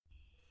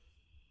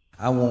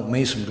I want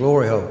me some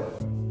glory hole.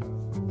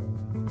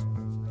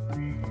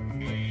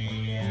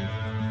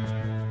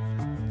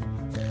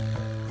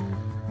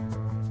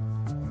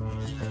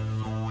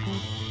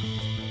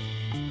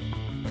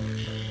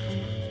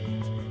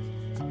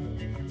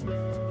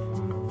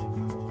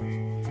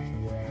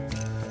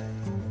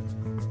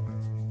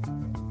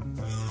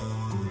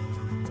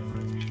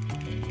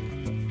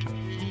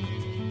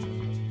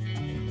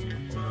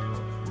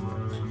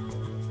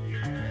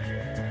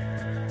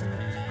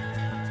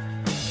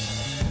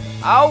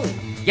 Oh,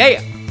 yeah.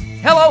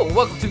 Hello, and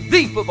welcome to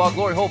the Football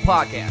Glory Hole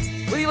Podcast.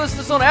 Whether you listen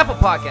to us on Apple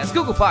Podcasts,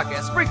 Google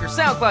Podcasts, Spreaker,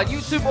 SoundCloud,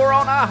 YouTube, or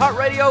on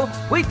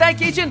iHeartRadio, we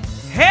thank each and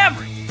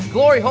every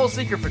Glory Hole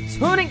Seeker for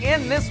tuning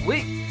in this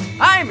week.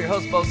 I am your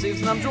host, Bo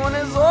Stevens, and I'm joined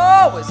as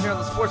always here on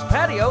the Sports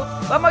Patio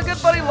by my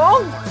good buddy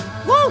Longhorn.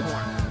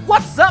 Longhorn,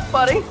 what's up,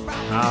 buddy?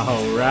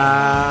 All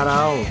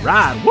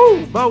right.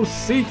 Woo, Bo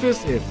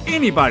Cephas. If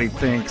anybody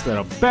thinks that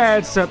a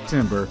bad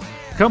September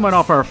coming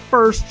off our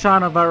first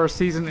China virus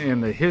season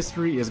in the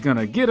history is going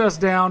to get us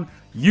down,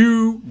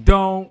 you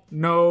don't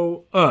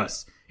know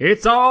us.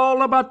 It's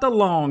all about the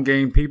long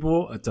game,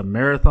 people. It's a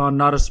marathon,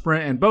 not a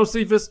sprint. And Bo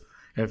Cephas,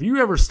 if you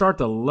ever start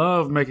to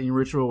love making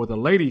ritual with a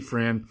lady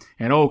friend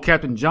and old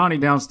Captain Johnny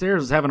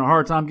downstairs is having a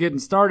hard time getting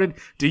started,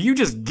 do you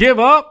just give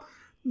up?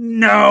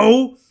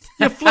 No.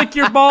 You flick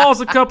your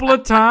balls a couple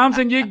of times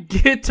and you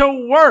get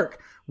to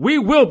work. We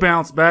will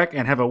bounce back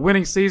and have a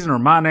winning season, or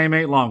my name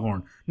ain't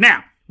Longhorn.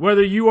 Now,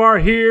 whether you are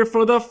here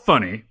for the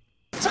funny.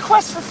 It's a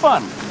quest for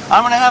fun.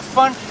 I'm going to have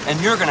fun, and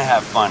you're going to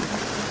have fun.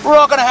 We're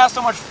all going to have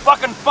so much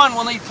fucking fun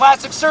we'll need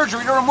plastic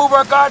surgery to remove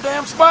our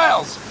goddamn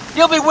smiles.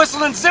 You'll be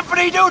whistling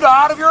zippity-doo-dah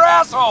out of your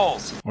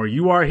assholes. Or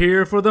you are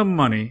here for the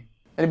money.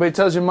 Anybody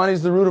tells you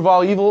money's the root of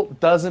all evil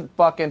doesn't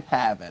fucking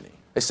have any.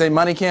 They say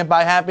money can't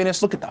buy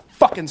happiness. Look at the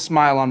fucking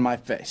smile on my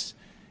face.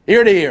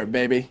 Ear to ear,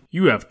 baby.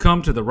 You have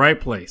come to the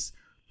right place.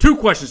 2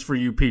 questions for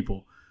you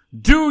people.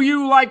 Do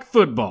you like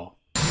football?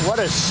 What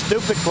a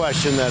stupid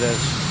question that is.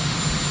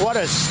 What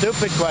a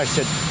stupid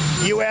question.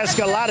 You ask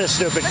a lot of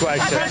stupid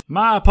questions.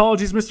 My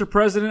apologies, Mr.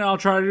 President. I'll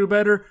try to do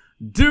better.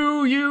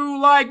 Do you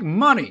like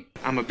money?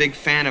 I'm a big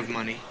fan of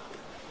money.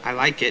 I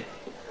like it.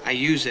 I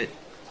use it.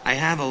 I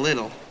have a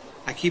little.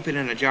 I keep it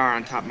in a jar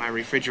on top of my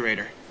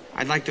refrigerator.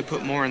 I'd like to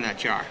put more in that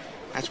jar.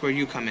 That's where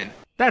you come in.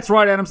 That's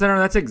right, Adam Center.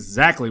 That's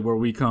exactly where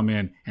we come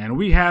in. And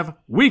we have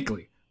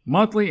weekly,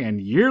 monthly, and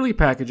yearly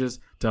packages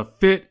to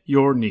fit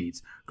your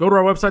needs. Go to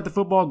our website,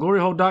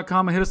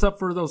 thefootballgloryhole.com, and hit us up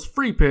for those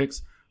free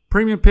picks,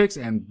 premium picks,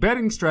 and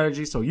betting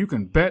strategies so you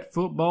can bet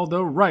football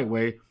the right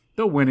way,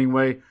 the winning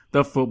way,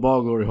 the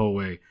Football Glory Hole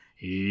way.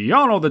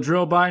 Y'all know the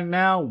drill by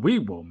now. We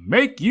will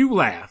make you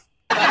laugh.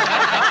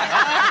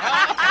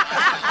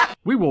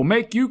 We will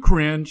make you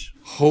cringe.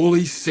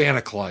 Holy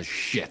Santa Claus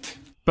shit.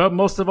 But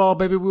most of all,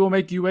 baby, we will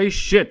make you a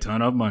shit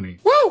ton of money.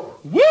 Woo!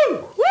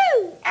 Woo!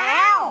 Woo!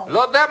 Ow!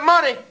 Love that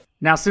money!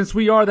 Now, since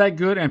we are that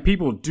good and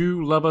people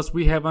do love us,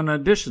 we have an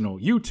additional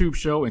YouTube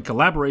show in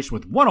collaboration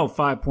with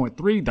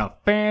 105.3 The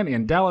Fan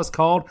in Dallas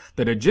called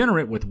The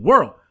Degenerate with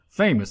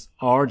world-famous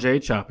R.J.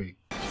 Choppy.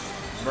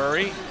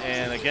 Murray,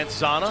 and against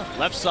Zana,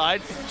 left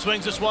side,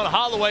 swings this one,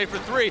 Holloway for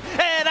 3,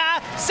 and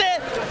I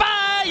set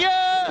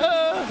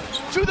fire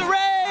to the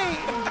rain.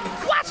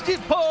 Watched it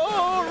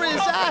pour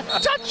as I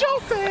touch your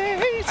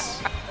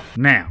face.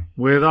 Now,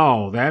 with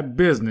all that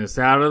business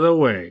out of the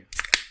way,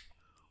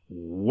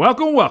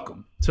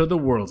 welcome to the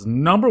world's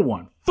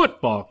 #1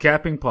 football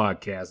capping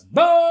podcast.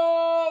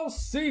 Bo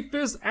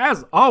Cephas,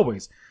 as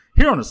always.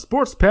 Here on the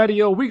Sports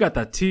Patio, we got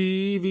the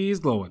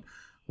TVs glowing.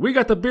 We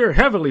got the beer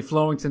heavily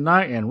flowing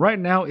tonight, and right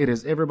now it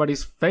is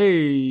everybody's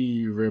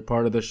favorite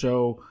part of the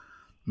show.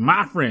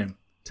 My friend,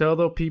 tell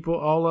the people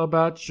all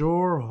about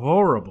your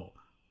horrible,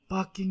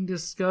 fucking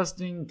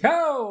disgusting,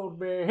 cold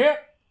beer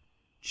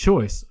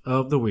choice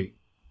of the week.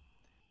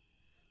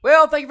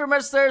 Well, thank you very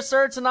much,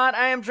 sir. Tonight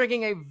I am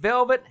drinking a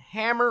Velvet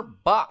Hammer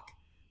Bock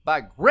by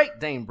Great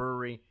Dane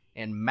Brewery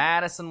in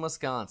Madison,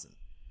 Wisconsin.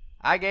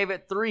 I gave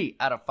it 3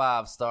 out of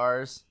 5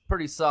 stars.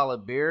 Pretty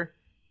solid beer.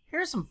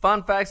 Here's some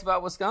fun facts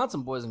about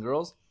Wisconsin, boys and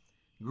girls.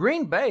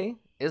 Green Bay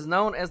is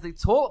known as the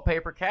toilet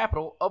paper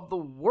capital of the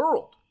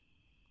world.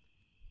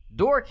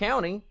 Door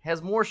County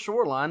has more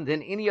shoreline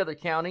than any other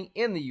county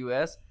in the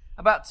U.S.,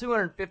 about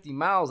 250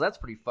 miles. That's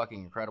pretty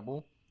fucking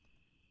incredible.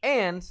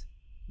 And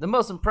the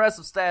most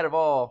impressive stat of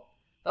all,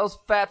 those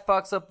fat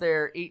fucks up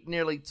there eat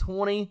nearly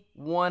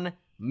 21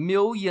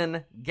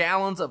 million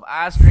gallons of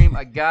ice cream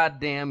a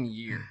goddamn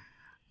year.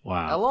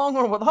 Wow.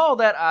 Along with all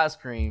that ice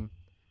cream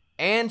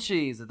and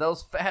cheese that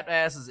those fat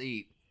asses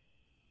eat,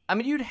 I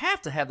mean, you'd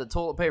have to have the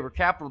toilet paper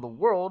capital of the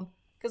world,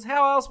 because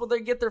how else would they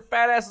get their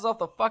fat asses off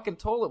the fucking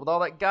toilet with all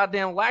that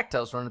goddamn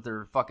lactose running through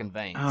their fucking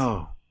veins?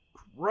 Oh,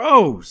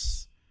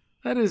 gross.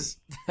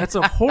 That's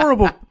a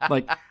horrible,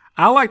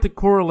 I like the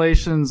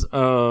correlations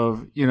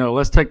of,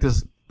 let's take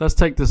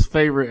this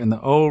favorite in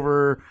the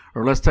over,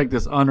 or let's take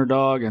this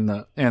underdog and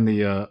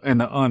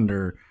the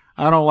under.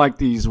 I don't like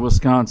these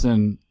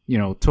Wisconsin,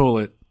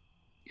 toilet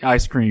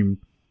ice cream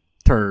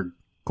turd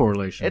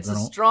correlation. It's a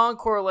strong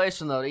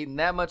correlation, though, to eating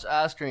that much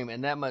ice cream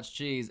and that much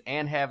cheese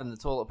and having the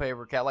toilet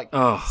paper count. Like,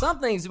 some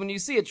things, when you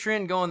see a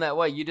trend going that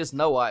way, you just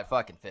know why it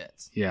fucking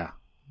fits. Yeah,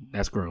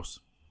 that's gross.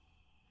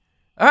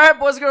 All right,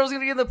 boys and girls,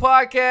 going to get in the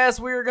podcast.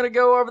 We're going to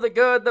go over the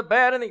good, the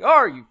bad, and the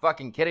are you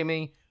fucking kidding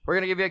me? We're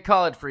going to give you a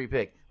college free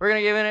pick. We're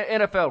going to give you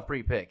an NFL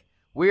free pick.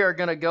 We are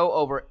going to go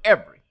over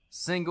every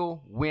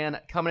single win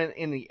coming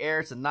in the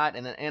air tonight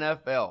in the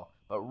NFL.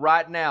 But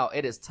right now,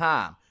 it is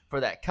time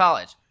for that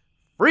college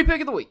free pick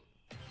of the week.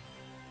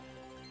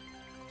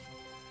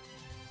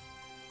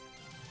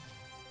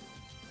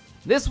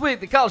 This week,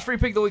 the college free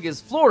pick of the week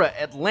is Florida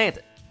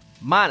Atlantic,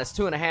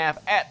 -2.5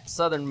 at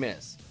Southern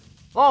Miss.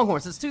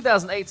 Longhorns, since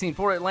 2018,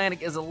 Florida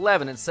Atlantic is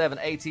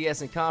 11-7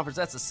 ATS in conference.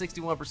 That's a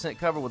 61%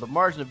 cover with a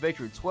margin of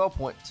victory of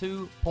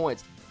 12.2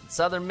 points.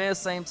 Southern Miss,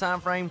 same time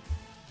frame,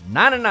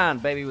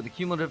 9-9, baby, with a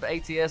cumulative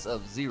ATS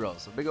of 0.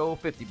 So big old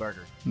 50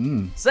 burger.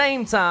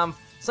 Same time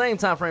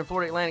frame,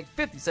 Florida Atlantic,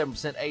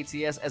 57%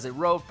 ATS as a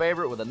road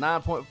favorite with a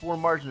 9.4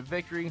 margin of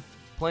victory.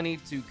 Plenty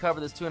to cover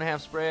this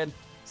 2.5 spread.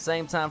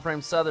 Same time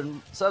frame,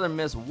 Southern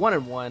Miss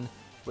 1-1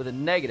 with a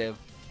negative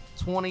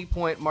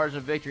 20-point margin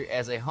of victory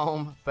as a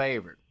home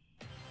favorite.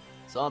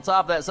 So on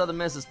top of that, Southern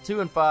Miss is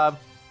 2-5.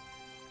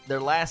 Their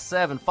last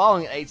 7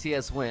 following an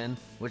ATS win,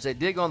 which they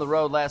did go on the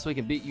road last week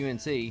and beat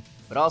UNT,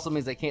 but also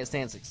means they can't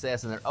stand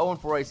success, and they're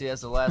 0-4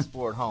 ATS their last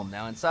 4 at home.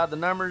 Now, inside the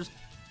numbers,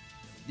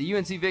 the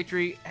UNT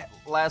victory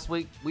last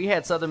week, we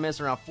had Southern Miss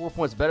around 4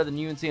 points better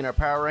than UNT in our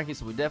power rankings,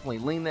 so we definitely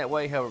leaned that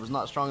way. However, it was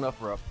not strong enough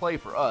for a play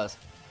for us.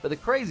 But the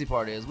crazy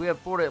part is we have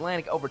Florida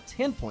Atlantic over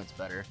 10 points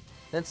better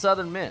than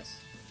Southern Miss.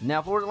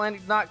 Now, Florida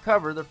Atlantic did not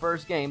cover their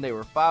first game. They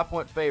were a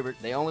 5-point favorite.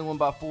 They only won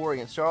by 4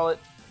 against Charlotte,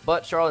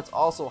 but Charlotte's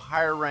also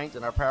higher ranked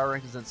in our power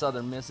rankings than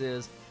Southern Miss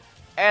is.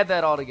 Add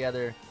that all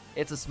together,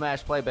 it's a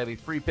smash play, baby.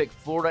 Free pick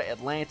Florida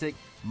Atlantic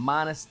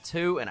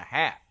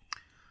 -2.5.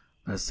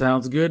 That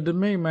sounds good to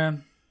me,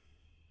 man.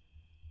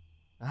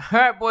 All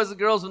right, boys and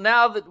girls, well,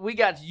 now that we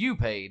got you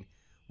paid,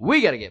 we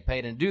got to get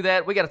paid. And to do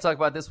that, we got to talk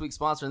about this week's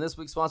sponsor. And this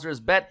week's sponsor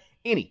is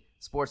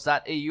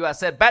BetAnySports.eu. I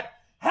said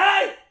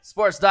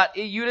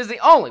BetAnySports.eu. It is the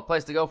only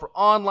place to go for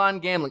online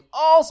gambling.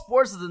 All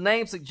sports, as the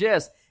name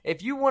suggests.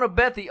 If you want to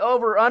bet the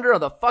over-under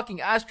on the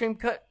fucking ice cream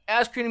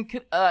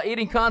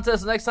eating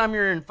contest the next time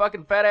you're in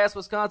fucking fat-ass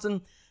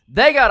Wisconsin,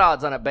 they got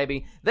odds on it,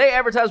 baby. They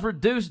advertise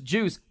reduced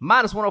juice,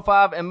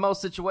 -105 in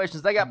most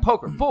situations. They got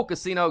poker, full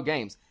casino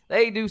games.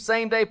 They do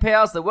same-day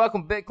payouts. They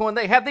welcome Bitcoin.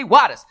 They have the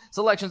widest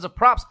selections of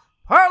props,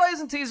 parlays,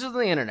 and teasers on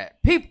the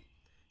internet. People,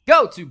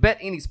 go to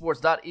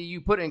BetAnySports.eu,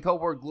 put in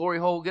code word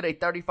GLORYHOLE, get a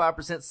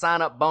 35%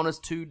 sign-up bonus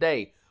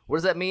today. What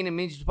does that mean? It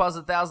means you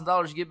deposit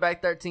 $1,000, you get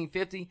back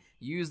 $1,350.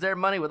 You use their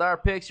money with our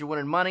picks, you're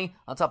winning money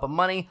on top of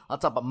money on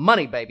top of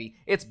money, baby.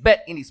 It's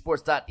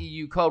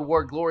BetAnySports.eu, code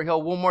word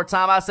GLORYHOLE. One more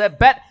time, I said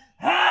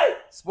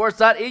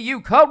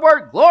BetAnySports.eu, code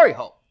word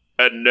GLORYHOLE.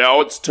 And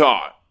now it's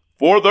time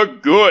for the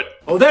good.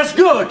 Oh, that's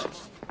good.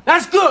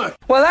 That's good.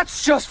 Well,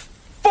 that's just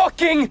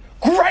fucking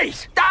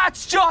great.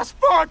 That's just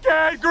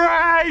fucking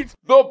great.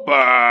 The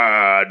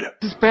bad.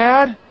 Is this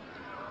bad?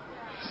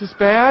 Is this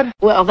bad?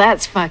 Well,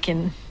 that's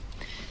fucking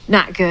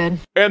not good.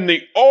 And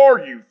the are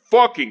you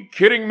fucking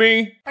kidding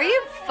me? Are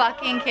you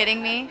fucking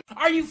kidding me?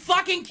 Are you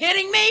fucking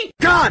kidding me?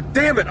 God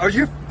damn it, are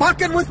you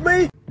fucking with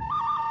me?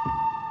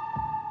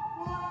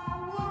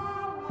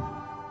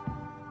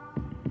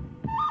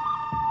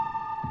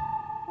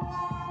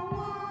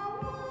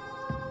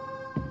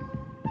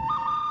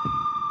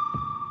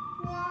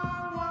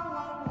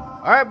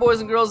 All right, boys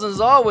and girls, and as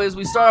always,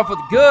 we start off with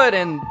good,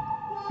 and,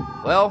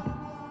 well,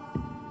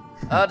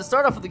 to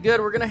start off with the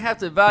good, we're going to have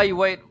to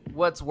evaluate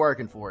what's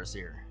working for us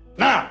here.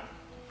 Now,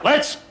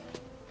 let's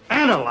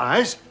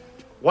analyze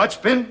what's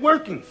been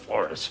working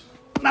for us.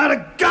 Not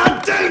a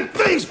goddamn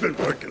thing's been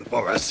working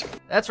for us.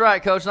 That's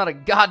right, Coach. Not a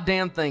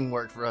goddamn thing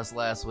worked for us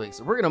last week,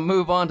 so we're going to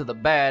move on to the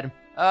bad.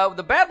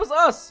 The bad was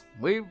us.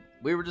 We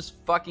were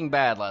just fucking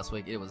bad last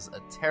week. It was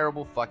a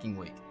terrible fucking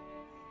week.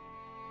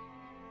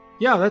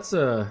 Yeah, that's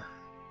a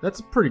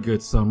pretty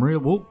good summary.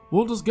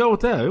 We'll just go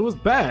with that. It was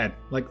bad.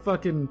 Like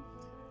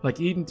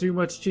eating too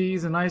much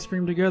cheese and ice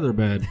cream together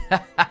bad.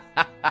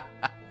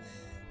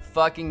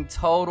 Fucking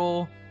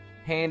total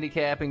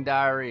handicapping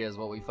diarrhea is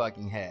what we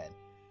fucking had.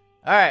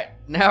 All right,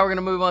 now we're going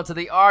to move on to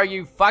the Are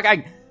You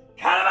Fucking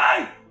Kidding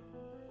Me?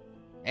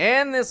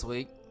 And this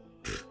week,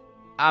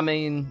 I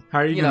mean, how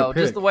are you gonna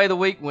pick? Just the way the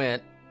week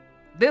went,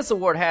 this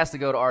award has to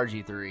go to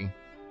RG3.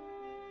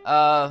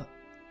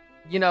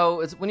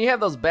 It's when you have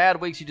those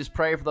bad weeks, you just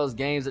pray for those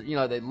games that,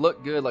 they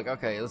look good. Like,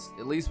 okay,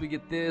 at least we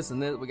get this,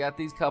 and then we got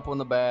these couple in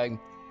the bag.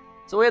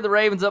 So we had the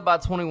Ravens up by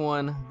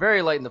 21,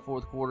 very late in the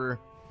fourth quarter.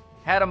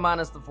 Had a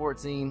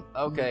 -14.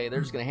 Okay, they're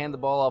just going to hand the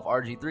ball off.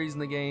 RG3's in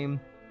the game.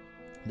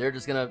 They're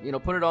just going to,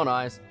 put it on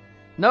ice.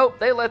 Nope,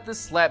 they let this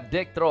slap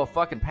dick throw a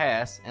fucking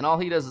pass, and all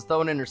he does is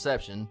throw an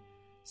interception.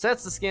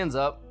 Sets the Skins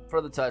up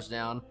for the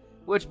touchdown,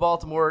 which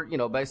Baltimore,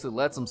 basically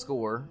lets them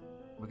score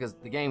because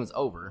the game is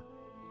over.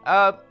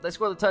 They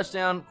score the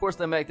touchdown. Of course,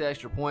 they make the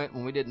extra point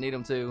when we didn't need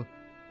them to.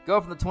 Go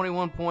from the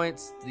 21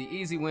 points, to the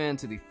easy win,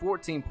 to the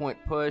 14-point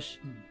push.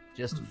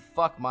 just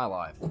fuck my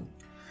life.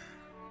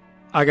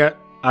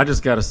 I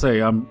just got to say,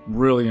 I'm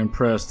really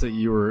impressed that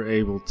you were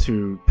able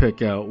to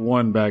pick out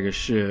one bag of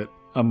shit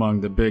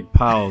among the big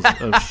piles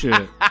of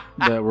shit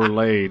that were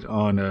laid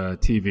on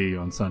TV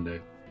on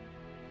Sunday.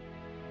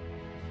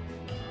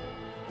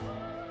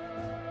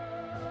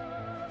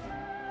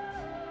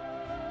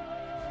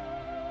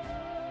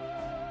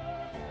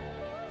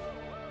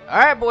 All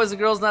right, boys and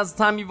girls, now it's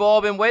the time you've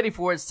all been waiting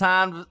for. It's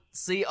time to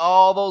see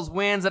all those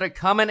wins that are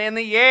coming in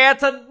the air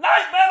tonight,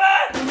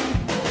 baby!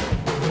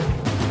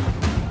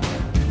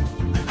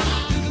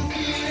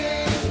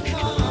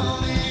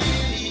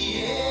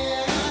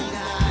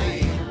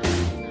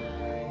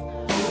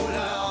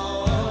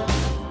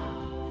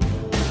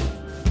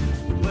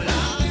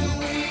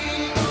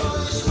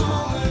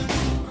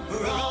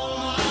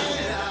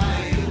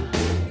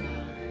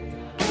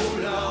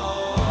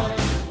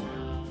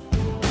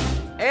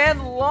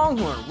 And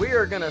Longhorn, we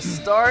are going to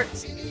start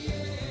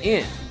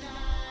in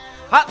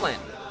Hotland,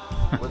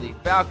 where the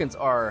Falcons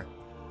are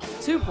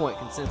 2-point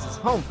consensus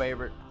home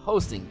favorite,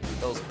 hosting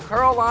those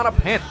Carolina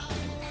Panthers.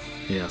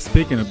 Yeah,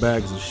 speaking of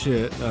bags of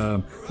shit,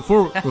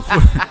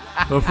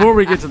 before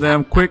we get to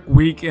them, quick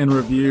week in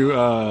review,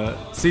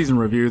 season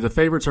review. The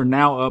favorites are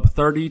now up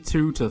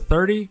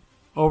 32-30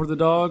 over the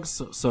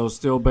Dogs, so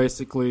still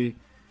basically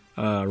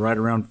right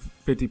around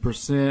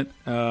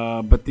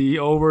 50%. But the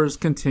overs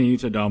continue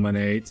to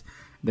dominate.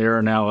 They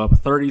are now up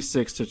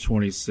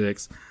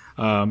 36-26.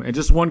 And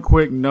just one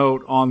quick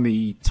note on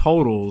the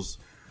totals.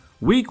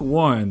 Week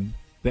 1,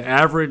 the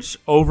average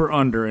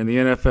over-under in the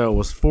NFL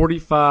was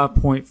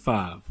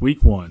 45.5.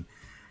 Week 1.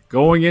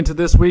 Going into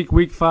this week,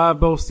 Week 5,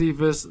 Bo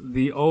Cephas,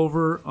 the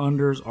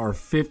over-unders are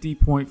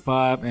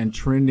 50.5 and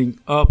trending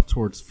up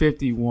towards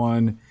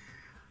 51.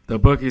 The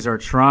bookies are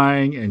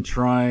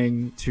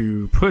trying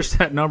to push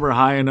that number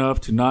high enough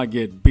to not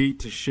get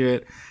beat to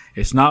shit.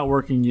 It's not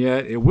working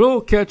yet. It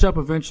will catch up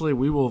eventually.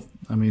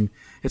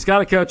 It's got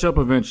to catch up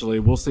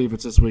eventually. We'll see if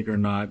it's this week or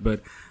not.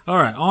 But, all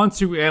right, on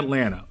to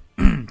Atlanta.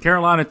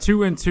 Carolina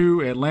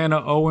 2-2, Atlanta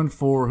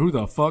 0-4. Who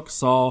the fuck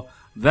saw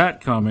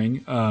that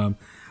coming? I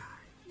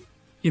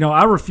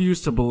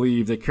refuse to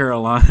believe that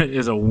Carolina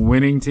is a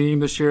winning team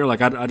this year.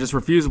 Like, I just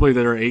refuse to believe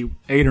that they're an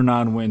 8 or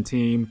 9 win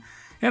team.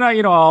 And I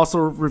also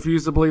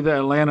refuse to believe that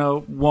Atlanta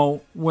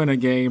won't win a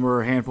game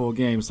or a handful of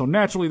games. So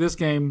naturally, this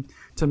game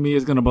to me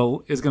is going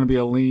to be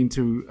a lean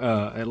to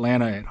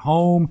Atlanta at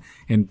home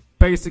and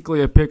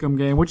basically a pick'em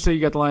game. What'd you say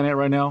you got the line at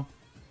right now?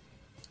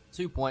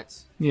 2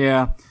 points.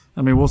 Yeah,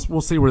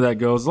 we'll see where that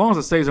goes. As long as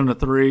it stays under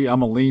 3,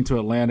 I'm a lean to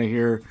Atlanta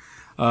here.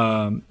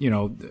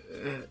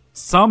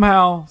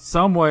 Somehow,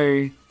 some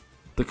way,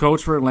 the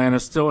coach for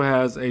Atlanta still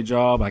has a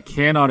job. I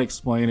cannot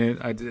explain it.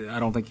 I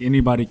don't think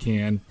anybody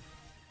can.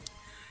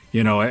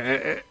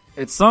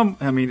 At some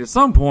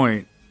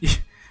point,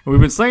 we've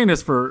been saying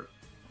this for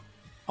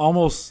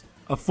almost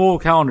a full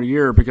calendar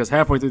year because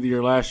halfway through the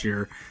year last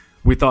year,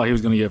 we thought he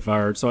was going to get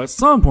fired. So at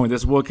some point,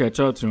 this will catch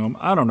up to him.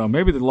 I don't know.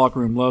 Maybe the locker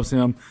room loves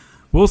him.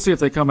 We'll see if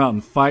they come out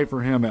and fight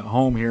for him at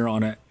home here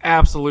on an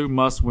absolute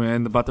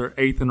must-win, about their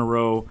 8th in a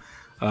row,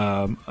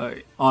 on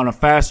a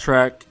fast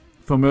track,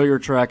 familiar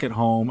track at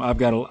home. I've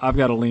got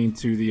to lean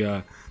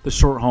to the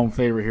short home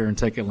favorite here and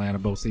take Atlanta.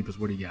 Bo Cephas,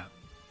 what do you got?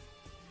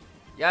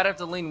 Yeah, I'd have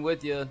to lean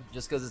with you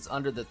just because it's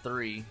under the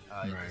 3.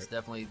 Right. It's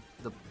definitely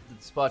the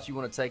spot you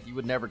want to take. You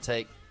would never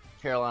take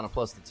Carolina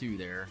plus the 2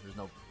 there.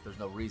 There's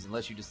no reason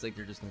unless you just think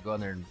they're just going to go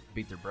in there and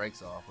beat their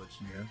brakes off, which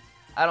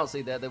I don't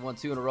see that. They won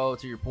 2 in a row,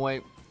 to your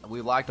point.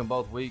 We liked them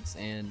both weeks,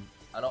 and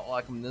I don't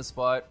like them in this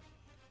spot.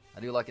 I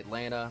do like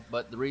Atlanta,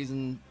 but the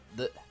reason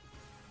that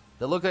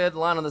the look ahead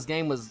line on this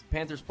game was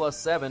Panthers plus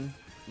 7,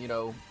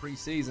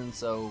 preseason.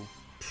 So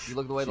you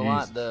look at the way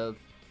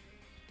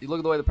you look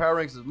at the way the power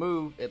rankings have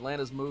moved.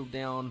 Atlanta's moved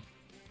down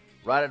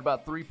right at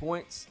about 3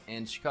 points,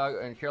 and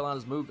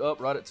Carolina's moved up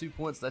right at 2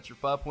 points. That's your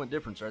 5-point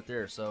difference right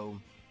there. So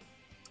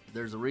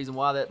there's a reason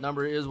why that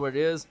number is what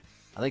it is.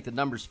 I think the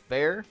number's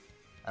fair.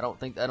 I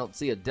don't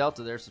see a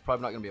delta there, so it's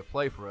probably not going to be a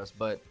play for us.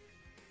 But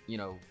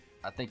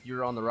I think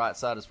you're on the right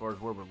side as far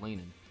as where we're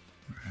leaning.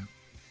 Right.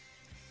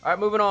 All right,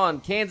 moving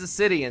on. Kansas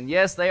City, and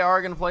yes, they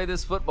are going to play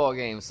this football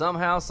game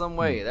somehow, some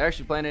way. They're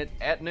actually playing it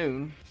at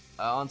noon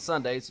on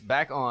Sundays.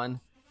 Back on.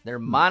 They're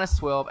minus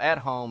 12 at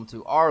home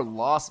to our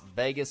Las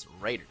Vegas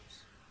Raiders.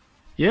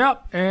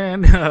 Yep,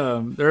 and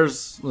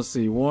there's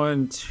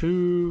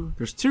 2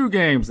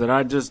 games that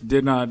I just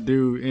did not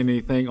do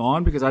anything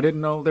on because I didn't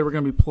know they were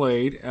going to be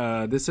played.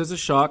 This is a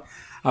shock.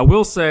 I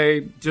will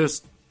say,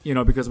 just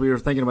because we were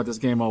thinking about this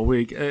game all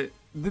week,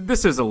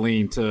 this is a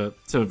lean to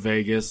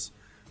Vegas,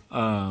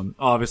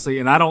 obviously,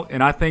 and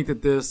I think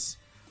that this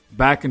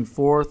back and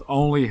forth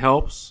only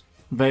helps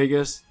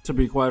Vegas. To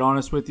be quite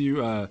honest with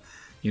you,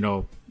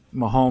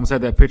 Mahomes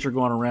had that picture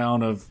going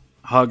around of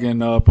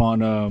hugging up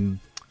on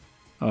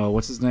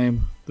what's his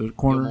name? The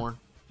corner? Gilmore.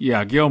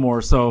 Yeah,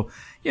 Gilmore. So,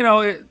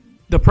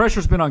 the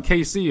pressure's been on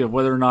KC of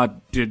whether or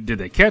not did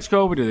they catch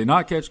COVID, did they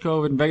not catch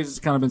COVID, and Vegas has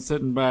kind of been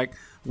sitting back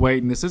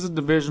waiting. This is a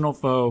divisional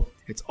foe.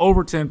 It's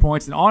over 10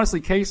 points. And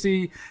honestly,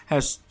 KC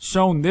has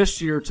shown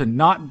this year to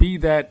not be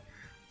that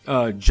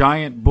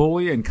giant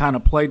bully and kind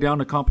of play down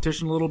the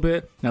competition a little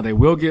bit. Now, they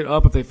will get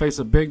up if they face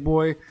a big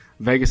boy.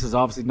 Vegas is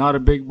obviously not a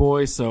big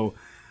boy. So,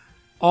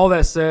 all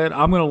that said,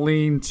 I'm going to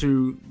lean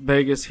to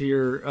Vegas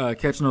here,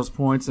 catching those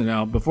points. And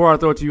now, before I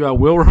throw it to you, I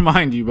will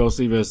remind you,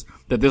 Bocephus,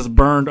 that this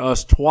burned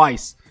us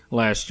twice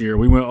last year.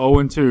 We went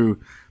 0-2,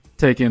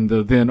 taking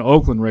the then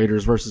Oakland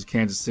Raiders versus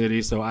Kansas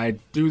City. So, I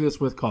do this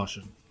with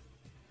caution.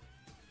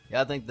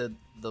 Yeah, I think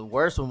the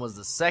worst one was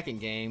the second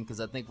game because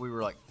I think we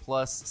were like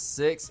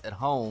 +6 at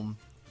home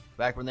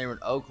back when they were in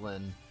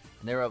Oakland,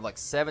 and they were up like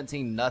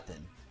 17-0,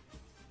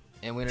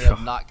 and we ended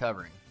up not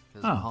covering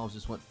because Mahomes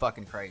just went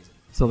fucking crazy.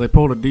 So they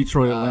pulled a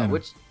Detroit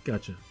Atlanta.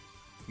 Gotcha.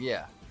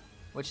 Yeah,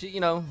 which he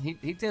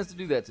tends to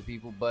do that to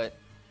people. But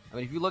I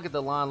mean, if you look at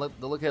the line,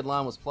 the look-ahead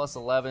line was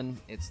 +11.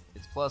 It's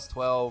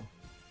 +12.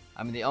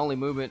 I mean, the only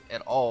movement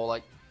at all,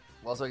 like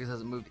Las Vegas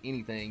hasn't moved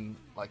anything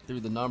like through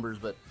the numbers,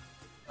 but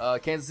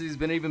Kansas City's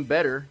been even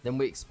better than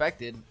we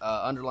expected,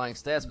 underlying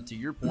stats. But to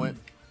your point,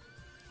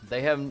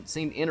 they haven't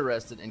seemed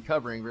interested in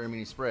covering very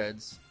many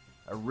spreads,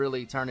 or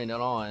really turning it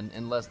on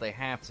unless they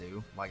have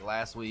to. Like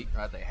last week,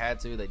 right? They had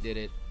to. They did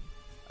it.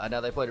 Now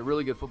they played a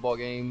really good football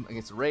game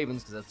against the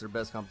Ravens because that's their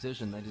best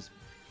competition.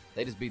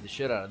 They just beat the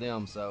shit out of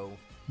them. So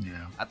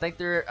yeah, I think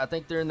they're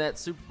in that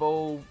Super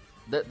Bowl.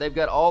 They've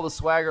got all the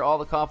swagger, all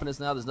the confidence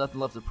now. There's nothing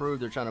left to prove.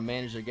 They're trying to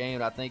manage their game.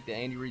 And I think that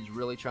Andy Reid's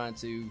really trying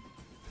to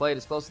play it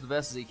as close to the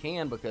vest as he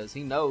can because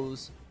he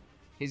knows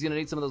he's going to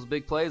need some of those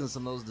big plays and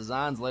some of those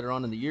designs later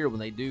on in the year when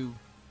they do,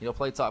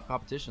 play top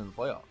competition in the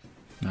playoffs.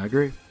 I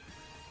agree.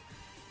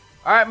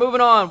 All right, moving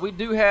on. We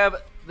do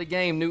have the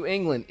game. New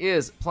England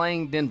is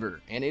playing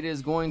Denver, and it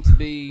is going to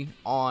be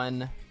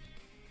on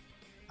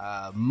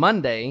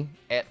Monday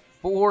at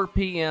 4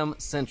 p.m.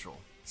 Central.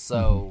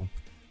 So,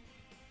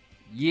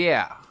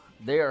 yeah,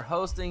 they are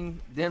hosting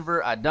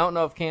Denver. I don't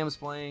know if Cam's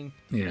playing.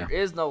 Yeah. There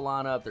is no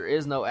lineup. There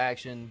is no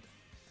action.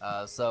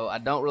 So I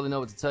don't really know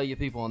what to tell you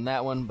people on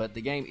that one, but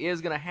the game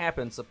is going to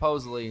happen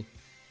supposedly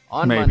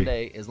on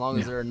Monday as long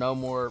as there are no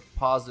more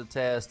positive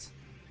tests.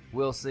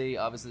 We'll see.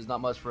 Obviously, there's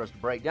not much for us to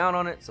break down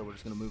on it, so we're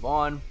just going to move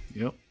on.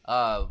 Yep.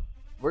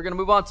 We're going to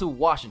move on to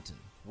Washington,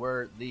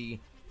 where the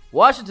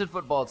Washington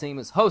football team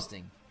is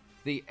hosting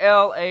the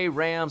L.A.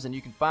 Rams, and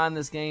you can find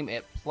this game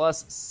at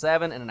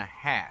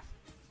 +7.5.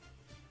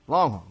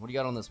 Longhorn, what do you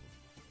got on this one?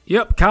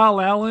 Yep,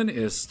 Kyle Allen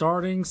is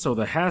starting, so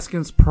the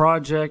Haskins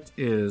project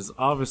is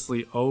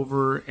obviously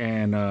over,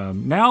 and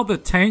now the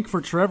tank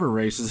for Trevor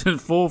race is in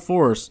full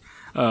force.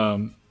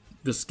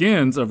 The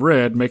Skins of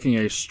Red making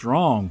a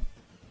strong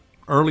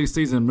early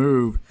season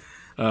move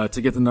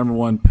to get the number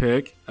 1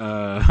 pick.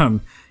 So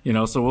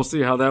we'll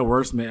see how that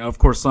works. Of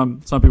course, some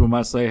people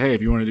might say, hey,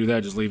 if you want to do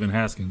that, just leave in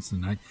Haskins,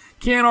 and I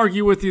can't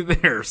argue with you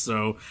there.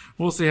 So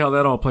we'll see how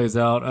that all plays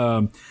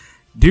out.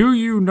 Do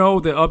you know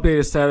the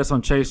updated status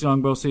on Chase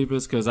Young,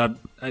 Bocephus? Because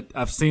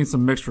I've seen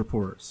some mixed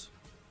reports.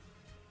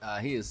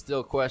 He is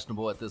still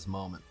questionable at this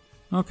moment.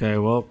 Okay,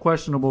 well,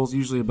 questionable is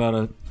usually about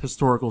a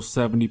historical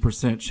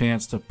 70%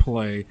 chance to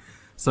play.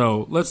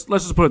 So let's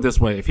just put it this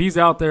way: if he's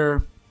out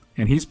there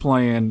and he's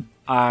playing,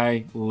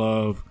 I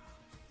love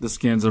the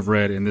Skins of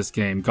Red in this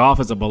game. Goff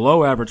is a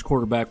below-average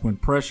quarterback when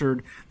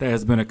pressured. That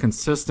has been a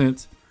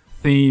consistent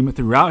theme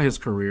throughout his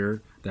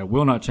career. That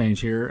will not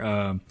change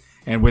here.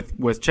 And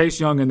with Chase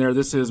Young in there,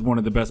 this is one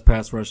of the best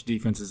pass rush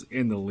defenses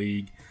in the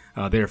league.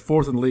 They're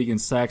 4th in the league in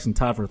sacks and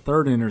tied for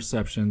 3rd in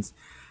interceptions.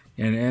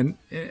 And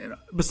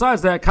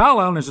besides that,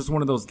 Kyle Allen is just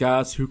one of those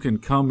guys who can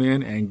come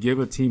in and give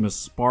a team a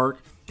spark,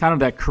 kind of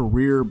that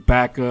career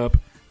backup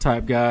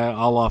type guy,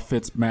 a la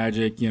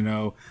Fitzmagic.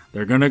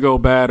 They're going to go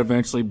bad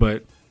eventually,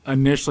 but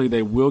initially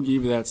they will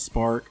give you that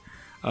spark.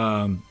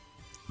 So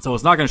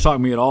it's not going to shock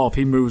me at all if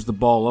he moves the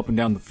ball up and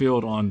down the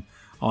field on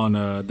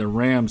the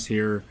Rams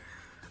here.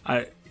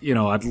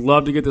 I'd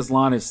love to get this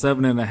line at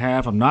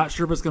 7.5. I'm not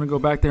sure if it's going to go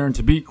back there. And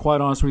to be quite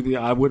honest with you,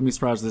 I wouldn't be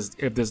surprised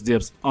if this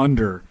dips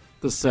under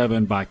the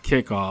 7 by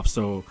kickoff.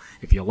 So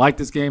if you like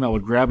this game, I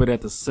would grab it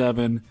at the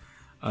 7.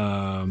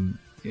 I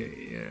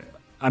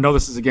know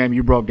this is a game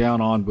you broke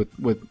down on with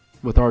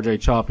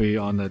RJ Choppy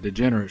on the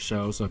Degenerate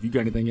show. So if you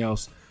got anything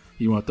else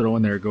you want to throw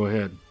in there, go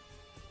ahead.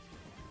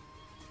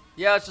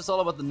 Yeah, it's just all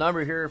about the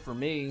number here for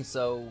me.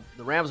 So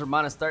the Rams are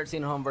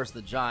 -13 at home versus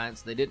the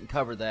Giants. They didn't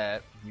cover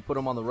that. You put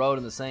them on the road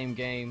in the same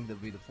game, that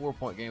would be the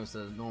 4-point game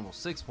instead of the normal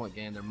 6-point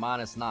game. They're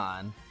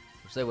 -9,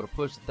 which they would have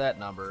pushed at that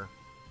number.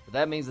 But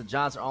that means the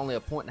Giants are only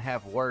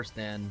 1.5 worse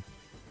than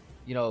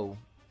the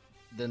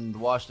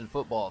Washington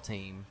football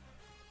team.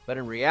 But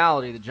in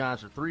reality, the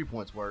Giants are 3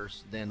 points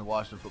worse than the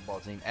Washington football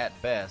team at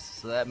best.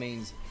 So that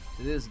means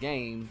that this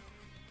game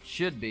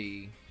should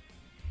be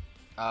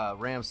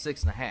Rams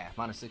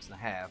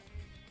 -6.5.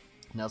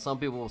 Now, some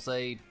people will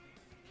say,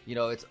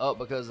 it's up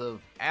because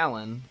of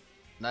Allen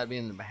not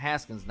being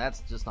Haskins, and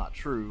that's just not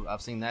true.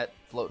 I've seen that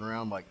floating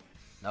around like,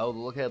 no, the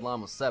look-ahead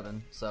line was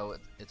 7, so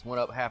it's went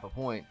up 0.5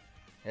 point.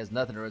 It has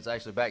nothing to do. It's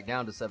actually back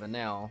down to 7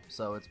 now,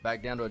 so it's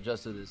back down to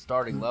adjusted to the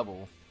starting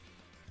level.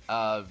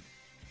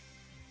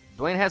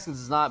 Dwayne Haskins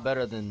is not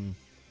better than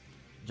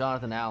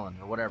Jonathan Allen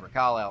or whatever,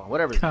 Kyle Allen,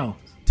 whatever his name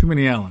is. Too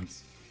many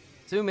Allens.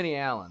 Too many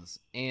Allens.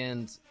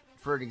 And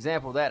for an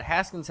example of that,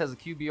 Haskins has a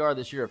QBR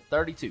this year of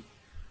 32.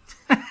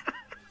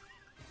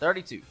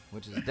 32,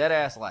 which is dead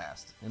ass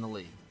last in the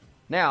league.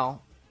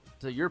 Now,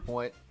 to your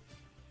point,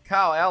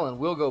 Kyle Allen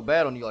will go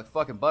bad on you like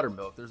fucking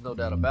buttermilk. There's no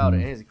doubt about it.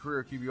 And he has a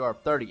career QBR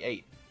of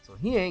 38. So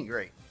he ain't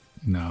great.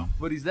 No.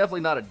 But he's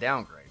definitely not a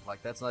downgrade.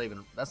 Like that's not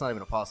even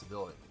a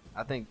possibility.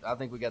 I think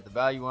we got the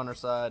value on our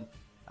side.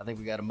 I think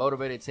we got a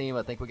motivated team.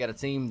 I think we got a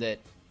team that,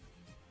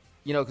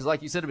 because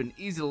like you said, it'd been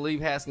easy to leave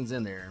Haskins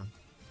in there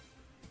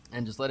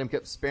and just let him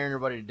keep sparing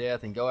everybody to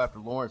death and go after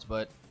Lawrence.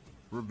 But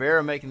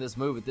Rivera making this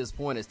move at this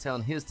point is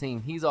telling his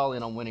team he's all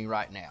in on winning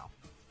right now,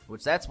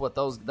 which that's what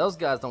those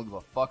guys don't give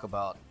a fuck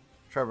about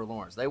Trevor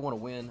Lawrence. They want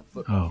to win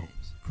football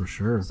games. For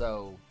sure.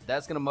 So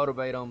that's going to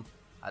motivate them.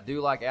 I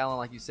do like Allen,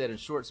 like you said, in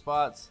short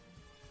spots.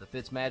 The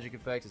Fitzmagic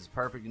effect is a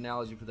perfect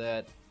analogy for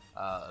that.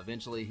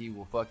 Eventually he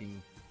will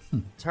fucking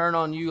turn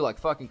on you like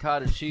fucking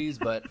cottage cheese,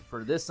 but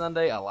for this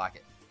Sunday, I like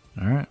it.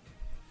 All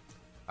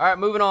right,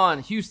 moving on.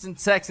 Houston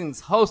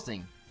Texans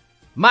hosting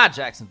my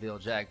Jacksonville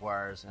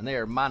Jaguars, and they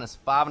are minus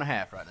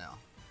 5.5 right now.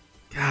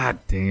 God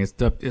dang, it's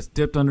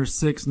dipped under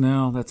 6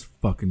 now. That's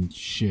fucking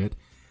shit.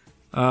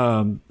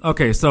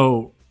 Okay,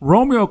 so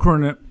Romeo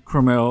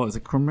Crennel, is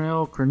it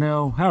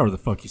Crennel? However the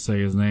fuck you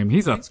say his name.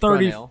 He's a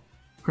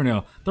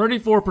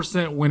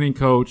 34% winning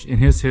coach in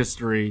his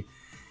history.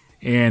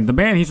 And the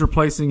man he's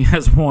replacing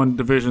has won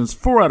divisions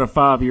 4 out of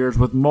 5 years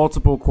with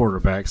multiple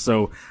quarterbacks.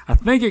 So I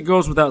think it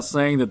goes without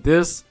saying that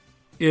this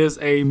is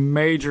a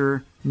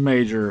major,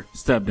 major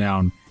step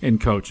down in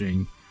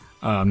coaching.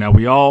 Now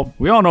we all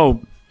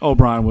know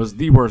O'Brien was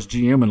the worst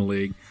GM in the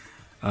league.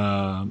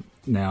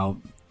 Now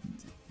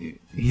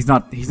he's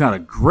not a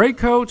great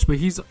coach, but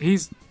he's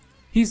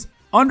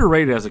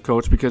underrated as a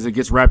coach because it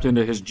gets wrapped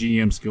into his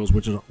GM skills,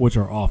 which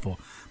are awful.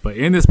 But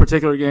in this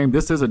particular game,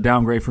 this is a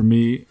downgrade for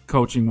me,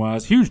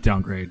 coaching-wise. Huge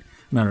downgrade,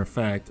 matter of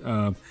fact.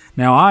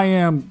 Now, I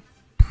am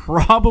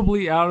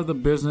probably out of the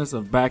business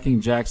of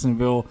backing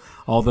Jacksonville,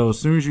 although as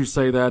soon as you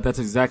say that, that's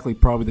exactly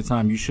probably the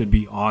time you should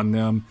be on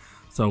them.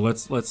 So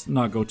let's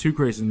not go too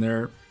crazy in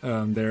there.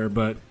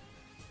 But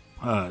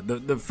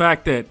the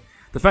fact that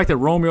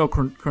Romeo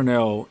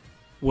Crennel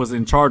was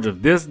in charge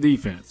of this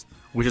defense,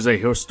 which is a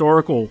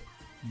historical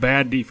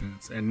bad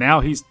defense, and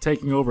now he's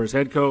taking over as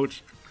head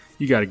coach.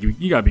 You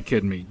gotta be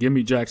kidding me. Give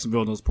me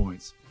Jacksonville those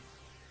points.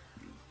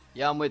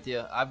 Yeah, I'm with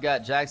you. I've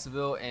got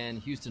Jacksonville and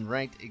Houston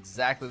ranked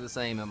exactly the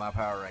same in my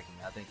power ranking.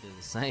 I think they're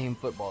the same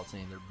football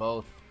team. They're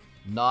both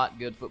not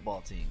good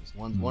football teams.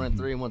 One's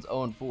 1-3 and one's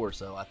 0-4.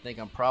 So I think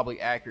I'm probably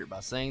accurate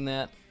by saying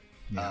that.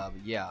 Yeah.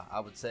 But yeah,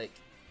 I would take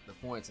the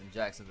points in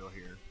Jacksonville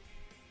here.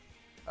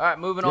 All right,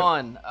 moving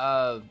on.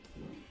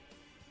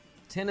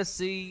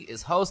 Tennessee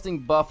is hosting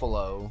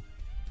Buffalo.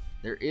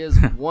 There is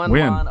one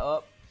line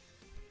up.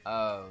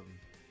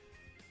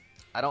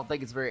 I don't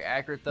think it's very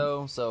accurate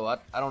though, so I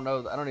don't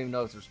know. I don't even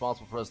know if it's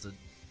responsible for us to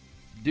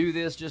do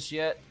this just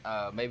yet.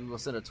 Maybe we'll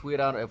send a tweet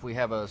out if we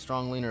have a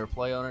strong leaner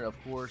play on it, of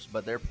course.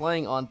 But they're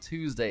playing on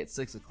Tuesday at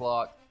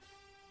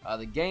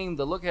 6:00.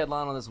 The look ahead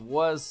line on this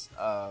was.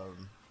 Let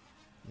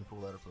me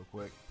pull that up real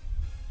quick.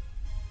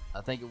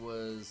 I think it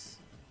was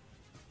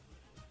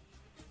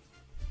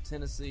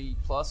Tennessee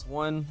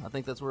 +1. I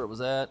think that's where it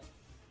was at.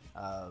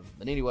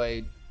 But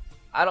anyway,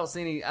 I don't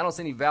see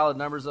any valid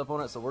numbers up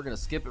on it, so we're gonna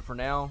skip it for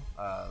now.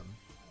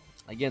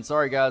 Again,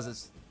 sorry guys,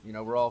 it's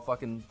we're all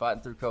fucking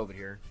fighting through COVID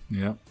here.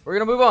 Yeah. We're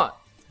gonna move on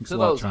to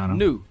those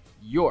New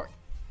York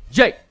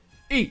Jets.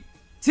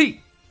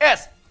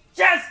 Jets.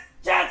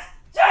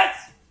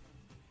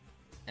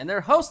 And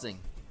they're hosting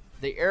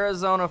the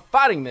Arizona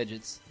Fighting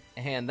Midgets,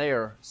 and they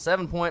are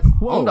 7-point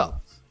home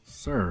dogs.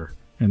 Sir,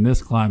 in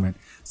this climate.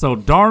 So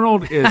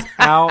Darnold is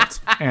out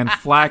and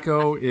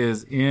Flacco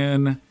is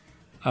in.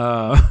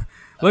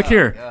 Look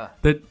here.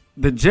 Yeah.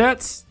 The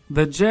Jets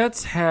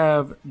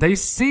they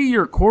see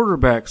your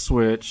quarterback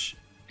switch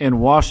in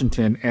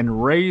Washington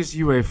and raise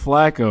you a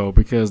Flacco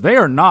because they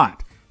are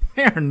not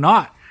going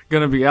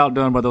to be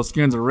outdone by those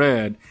skins of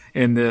red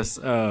in this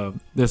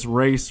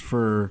race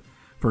for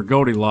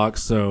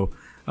Goldilocks. So,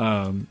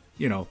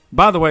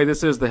 by the way,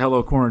 this is the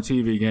Hello Corner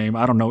TV game.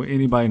 I don't know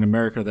anybody in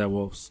America that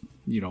will,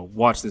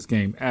 watch this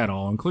game at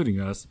all, including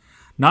us.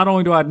 Not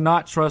only do I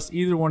not trust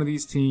either one of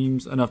these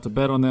teams enough to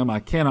bet on them, I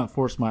cannot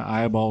force my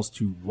eyeballs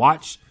to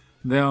watch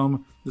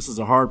them. This is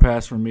a hard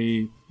pass for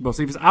me. But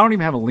see, I don't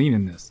even have a lean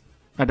in this.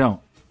 I don't.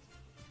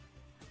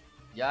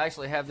 Yeah, I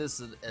actually have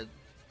this at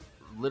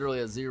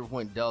literally a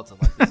 0-point delta.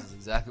 Like, this is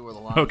exactly where the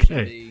line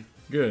should be.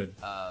 Good.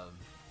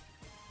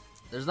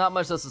 There's not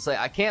much else to say.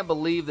 I can't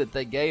believe that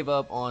they gave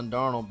up on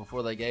Darnold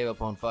before they gave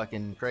up on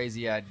fucking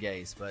crazy-eyed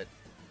Gase. But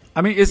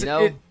I mean, is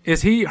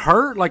he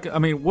hurt? Like, I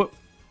mean,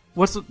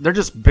 they're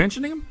just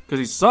benching him because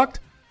he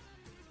sucked?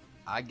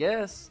 I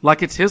guess.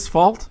 Like it's his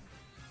fault?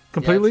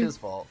 Completely? Yeah, it's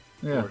his fault.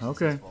 Yeah,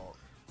 okay. His fault.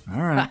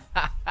 All right.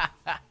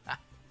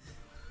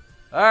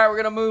 All right, we're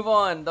going to move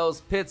on.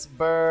 Those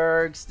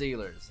Pittsburgh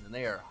Steelers. And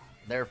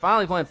they're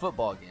finally playing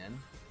football again.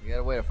 You got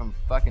to wait from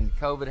fucking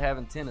COVID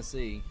having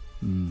Tennessee.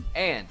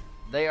 And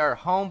they're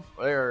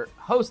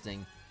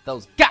hosting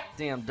those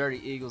damn dirty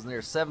Eagles, and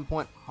they're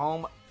 7-point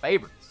home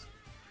favorites.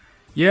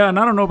 Yeah, and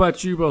I don't know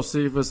about you,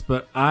 Bocephus,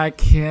 but I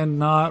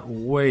cannot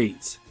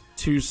wait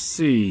to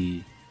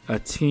see a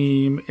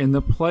team in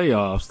the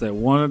playoffs that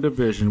won a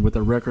division with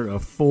a record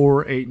of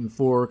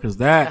 4-8-4, because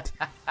that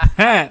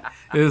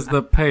is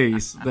the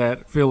pace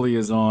that Philly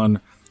is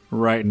on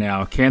right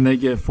now. Can they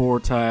get 4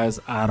 ties?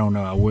 I don't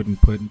know. I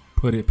wouldn't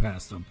put it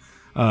past them.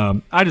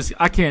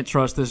 I can't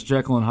trust this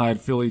Jekyll and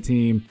Hyde Philly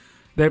team.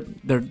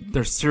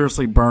 They're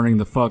seriously burning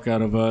the fuck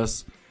out of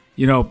us.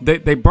 You know,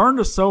 they burned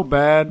us so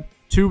bad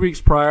 2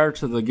 weeks prior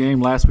to the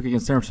game last week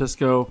against San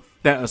Francisco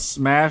that a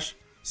smash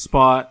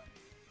spot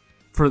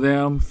for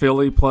them,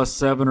 Philly plus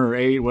 7 or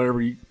 8,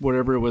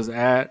 whatever it was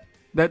at,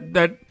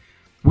 that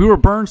we were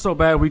burned so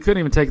bad we couldn't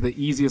even take the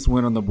easiest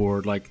win on the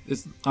board. Like,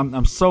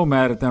 I'm so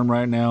mad at them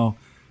right now.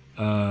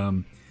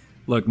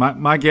 Look,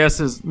 my guess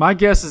is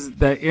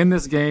that in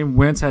this game,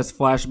 Wentz has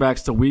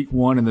flashbacks to Week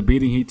 1 and the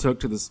beating he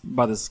took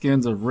by the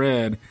Skins of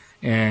Red,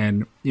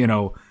 and you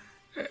know,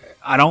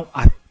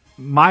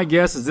 my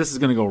guess is this is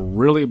going to go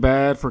really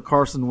bad for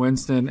Carson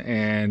Winston,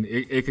 and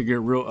it could get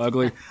real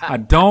ugly. I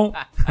don't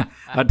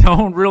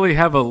really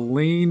have a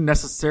lean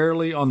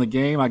necessarily on the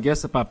game. I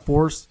guess if I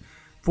forced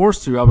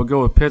to, I would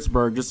go with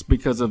Pittsburgh just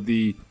because of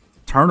the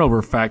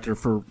turnover factor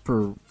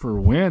for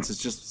Wentz.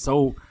 It's just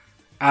so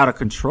out of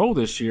control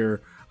this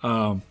year.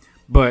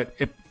 But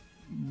if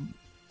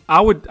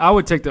I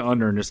would take the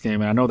under in this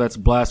game, and I know that's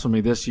blasphemy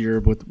this year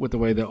with the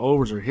way the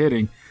overs are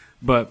hitting,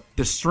 but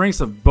the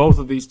strengths of both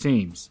of these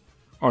teams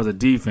are the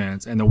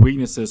defense, and the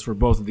weaknesses for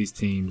both of these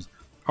teams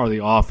are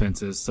the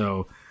offenses.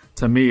 So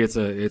to me, it's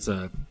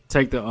a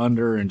take the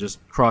under and just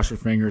cross your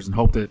fingers and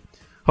hope that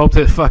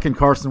fucking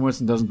Carson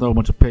Winston doesn't throw a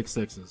bunch of pick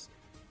sixes.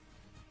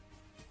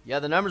 Yeah,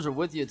 the numbers are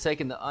with you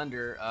taking the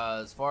under.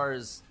 As far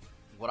as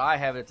what I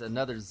have, it's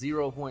another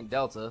 0-point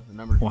delta. The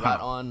number's right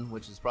on,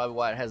 which is probably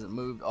why it hasn't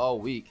moved all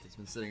week. It's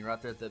been sitting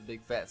right there at that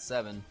big fat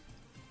 7.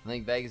 I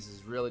think Vegas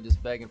is really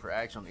just begging for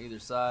action on either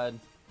side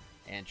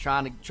and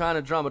trying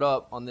to drum it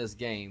up on this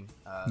game.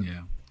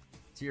 Yeah.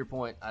 To your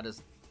point, I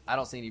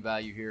don't see any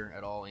value here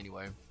at all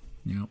anyway.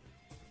 Yep.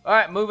 All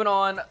right, moving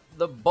on.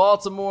 The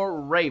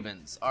Baltimore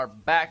Ravens are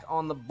back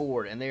on the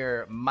board, and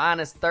they're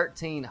minus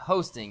 13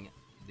 hosting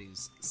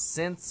these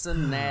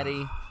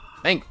Cincinnati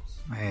Bengals.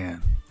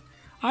 Man,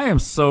 I am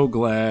so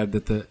glad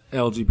that the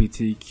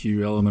LGBTQ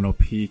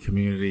LMNOP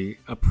community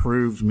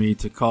approved me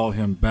to call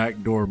him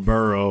Backdoor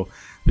Burrow,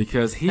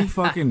 because he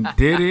fucking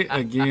did it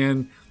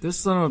again. This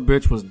son of a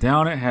bitch was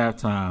down at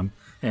halftime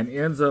and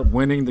ends up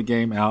winning the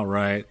game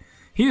outright.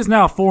 He is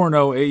now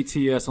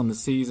 4-0 ATS on the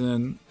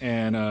season,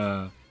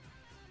 and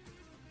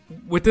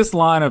with this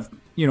line of,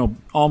 you know,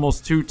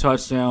 almost 2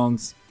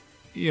 touchdowns,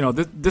 you know,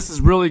 this is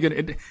really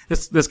good.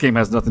 This game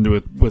has nothing to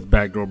do with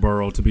Backdoor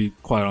Burrow, to be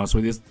quite honest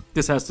with you.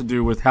 This has to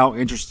do with how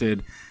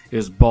interested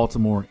is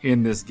Baltimore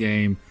in this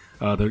game.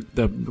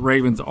 The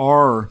Ravens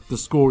are the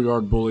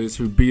schoolyard bullies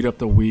who beat up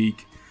the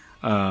weak,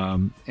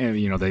 and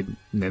you know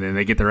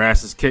they get their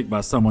asses kicked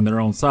by someone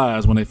their own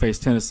size when they face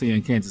Tennessee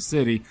and Kansas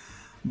City.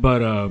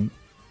 But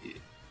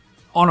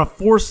on a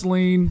forced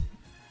lean,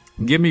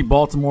 give me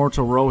Baltimore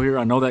to roll here.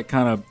 I know that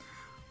kind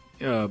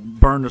of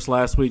burned us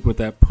last week with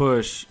that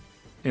push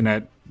in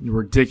that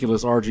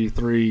ridiculous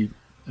RG3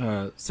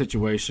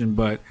 situation,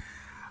 but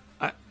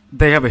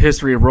they have a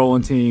history of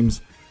rolling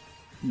teams.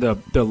 The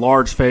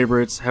large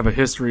favorites have a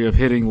history of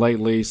hitting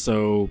lately,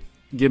 so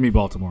give me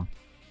Baltimore.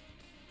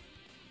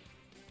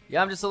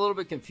 Yeah, I'm just a little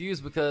bit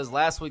confused because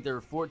last week they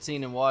were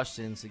 14 in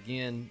Washington. So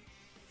again,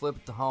 flip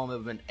it to home, it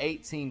would have been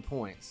 18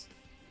 points.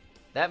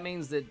 That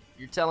means that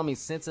you're telling me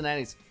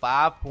Cincinnati's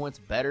 5 points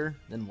better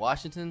than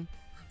Washington?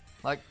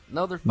 Like,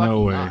 no, they're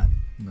fucking not.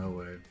 No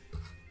way.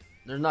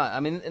 They're not. I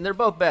mean, and they're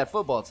both bad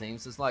football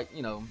teams. It's like,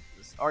 you know,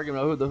 this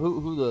argument of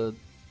who the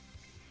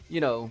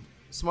you know,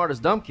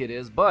 smartest dumb kid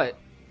is, but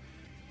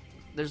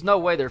there's no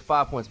way they're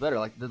 5 points better.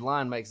 Like, the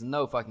line makes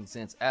no fucking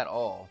sense at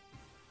all.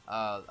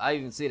 I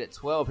even see it at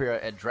 12 here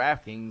at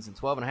DraftKings and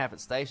 12.5 at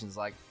Stations.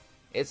 Like,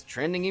 it's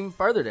trending even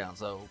further down.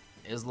 So,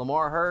 is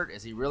Lamar hurt?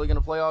 Is he really going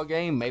to play all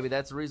game? Maybe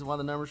that's the reason why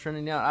the number's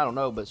trending down. I don't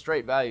know, but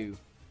straight value,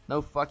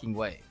 no fucking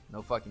way.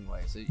 No fucking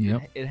way. So,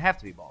 it'd have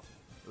to be Baltimore.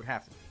 It would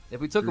have to be.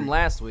 If we took them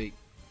last week,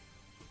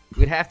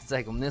 we'd have to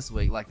take them this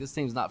week. Like, this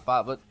team's not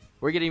 5, but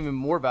we're getting even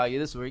more value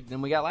this week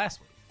than we got last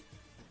week.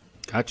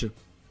 Gotcha.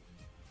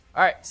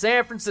 All right,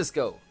 San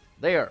Francisco.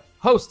 They are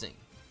hosting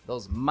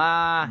those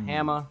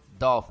Miami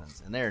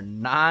Dolphins, and they're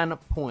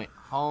 9-point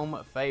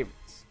home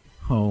favorites.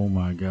 Oh,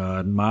 my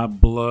God. My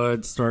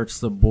blood starts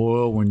to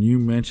boil when you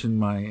mention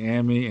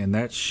Miami and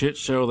that shit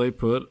show they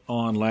put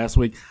on last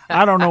week.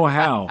 I don't know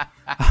how.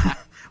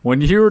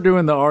 When you were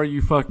doing the Are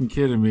You Fucking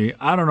Kidding Me,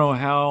 I don't know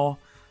how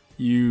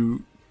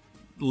you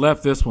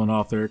left this one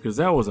off there, because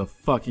that was a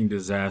fucking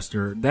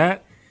disaster.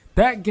 That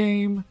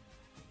game,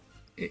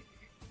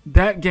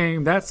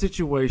 that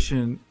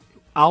situation,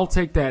 I'll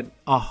take that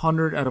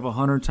 100 out of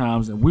 100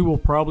 times, and we will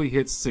probably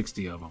hit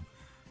 60 of them.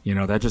 You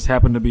know, that just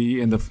happened to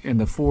be in the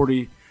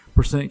 40%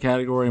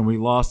 category, and we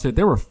lost it.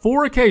 There were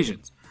 4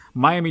 occasions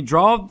Miami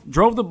drove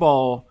the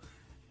ball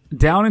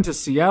down into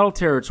Seattle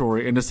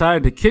territory and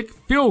decided to kick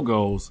field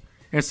goals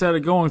instead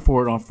of going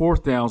for it on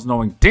fourth downs,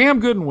 knowing damn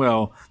good and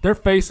well they're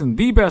facing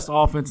the best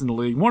offense in the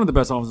league, one of the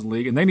best offenses in the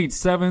league, and they need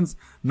 7s,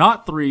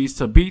 not 3s,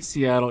 to beat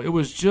Seattle. It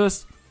was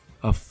just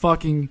a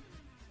fucking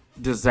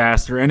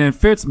disaster. And then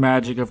Fitz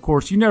magic, of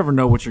course, you never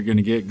know what you're going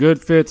to get.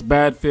 Good Fitz,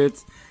 bad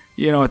Fitz.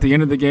 You know, at the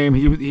end of the game,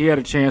 he had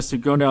a chance to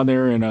go down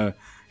there and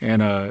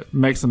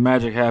make some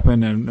magic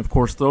happen, and of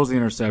course throws the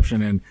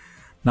interception. And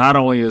not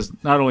only is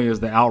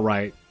the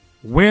outright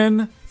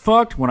win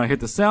fucked when I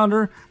hit the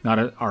sounder,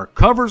 our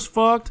cover's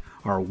fucked,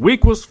 our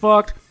week was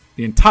fucked.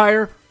 The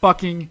entire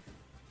fucking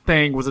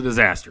thing was a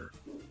disaster.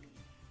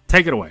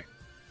 Take it away.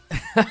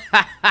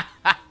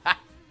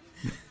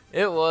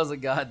 It was a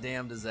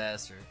goddamn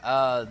disaster.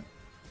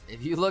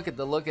 If you look at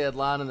the look-ahead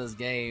line in this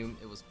game,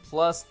 it was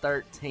plus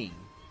 13.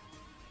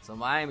 So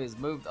Miami has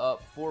moved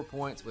up 4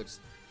 points, which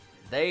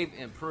they've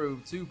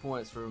improved 2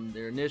 points from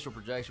their initial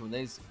projection when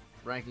these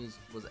rankings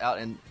was out.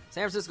 And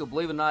San Francisco,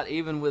 believe it or not,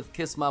 even with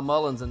Kiss My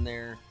Mullins in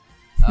there,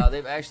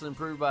 they've actually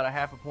improved about a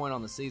half a point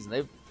on the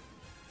season.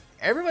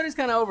 Everybody's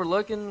kind of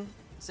overlooking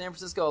San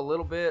Francisco a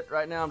little bit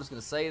right now. I'm just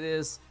going to say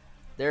this.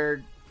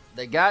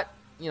 They got,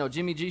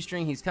 Jimmy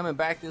G-String. He's coming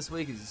back this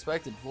week. He's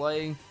expected to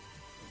play.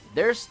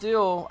 They're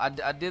still,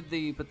 I did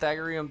the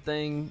Pythagorean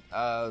thing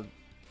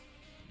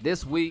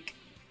this week,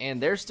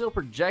 and they're still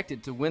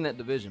projected to win that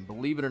division,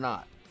 believe it or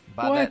not,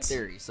 by that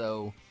theory.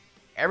 So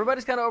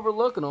everybody's kind of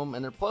overlooking them,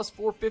 and they're plus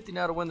 450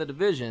 now to win the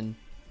division.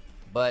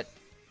 But,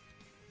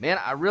 man,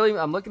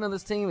 I'm looking at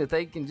this team. If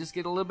they can just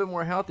get a little bit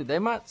more healthy, they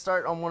might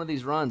start on one of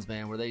these runs,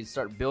 man, where they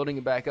start building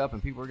it back up,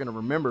 and people are going to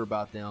remember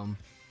about them.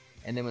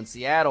 And then when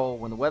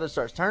the weather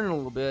starts turning a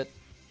little bit,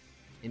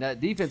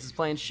 that defense is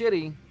playing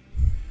shitty,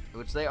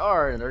 which they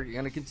are, and they're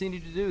going to continue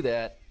to do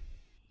that.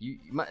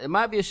 It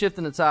might be a shift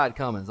in the tide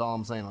coming, is all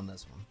I'm saying on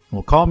this one.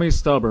 Well, call me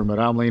stubborn, but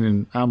I'm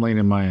leaning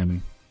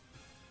Miami.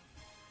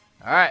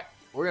 All right,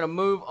 we're going to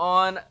move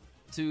on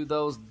to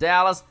those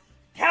Dallas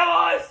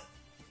Cowboys.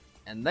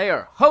 And they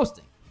are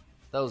hosting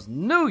those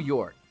New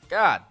York,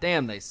 god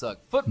damn they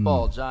suck,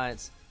 football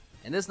Giants.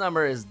 And this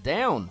number is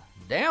down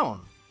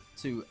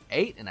to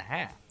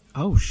 8.5.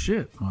 Oh,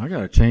 shit. Well, I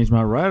got to change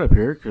my write-up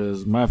here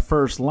because my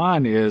first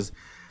line is,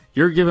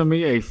 you're giving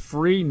me a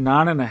free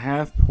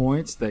 9.5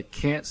 points that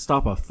can't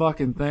stop a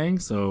fucking thing.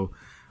 So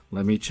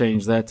let me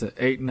change that to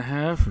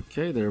 8.5.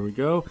 Okay, there we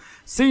go.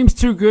 Seems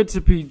too good to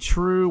be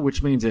true,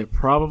 which means it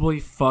probably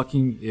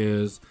fucking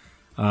is.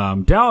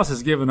 Dallas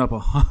has given up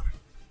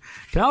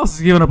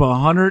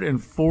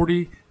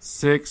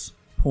 146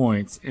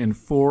 points in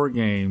 4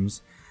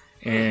 games.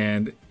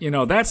 And,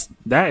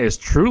 that is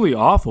truly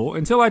awful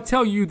until I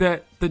tell you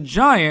that the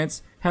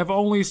Giants have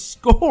only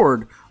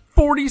scored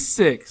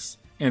 46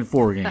 in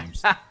 4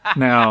 games.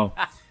 Now,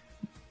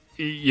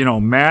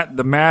 Matt,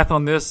 the math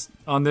on this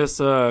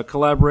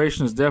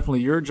collaboration is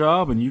definitely your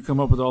job, and you come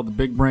up with all the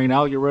big brain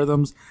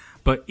algorithms.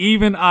 But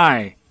even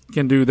I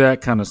can do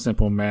that kind of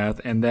simple math,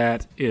 and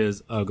that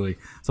is ugly.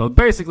 So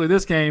basically,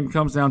 this game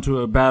comes down to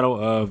a battle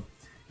of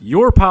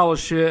your pile of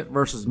shit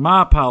versus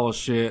my pile of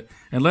shit,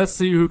 and let's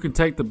see who can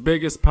take the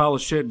biggest pile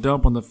of shit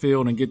dump on the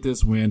field and get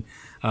this win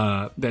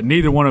that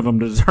neither one of them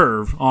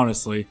deserve,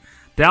 honestly.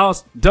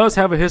 Dallas does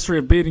have a history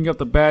of beating up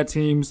the bad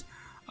teams,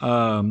 so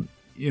on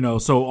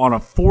a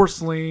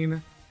force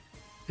lean,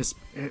 it's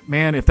not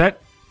going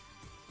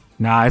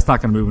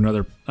to move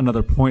another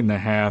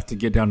 1.5 to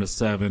get down to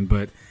 7,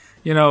 but,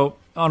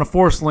 on a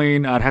force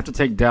lean, I'd have to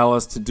take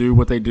Dallas to do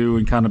what they do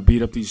and kind of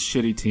beat up these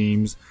shitty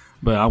teams,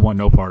 but I want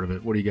no part of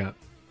it. What do you got?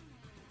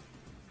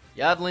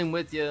 Yeah, I'd lean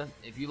with you.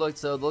 If you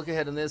look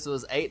ahead in this, it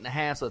was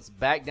 8.5, so it's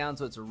back down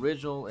to its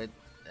original. I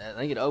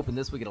think it opened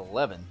this week at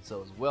 11, so it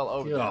was well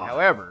over that.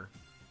 However,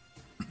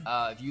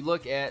 if you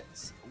look at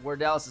where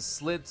Dallas has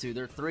slid to,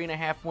 they're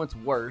 3.5 points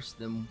worse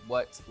than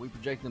what we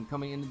projected them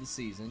coming into the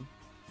season.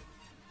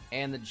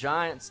 And the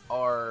Giants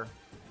are,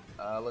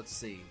 let's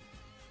see,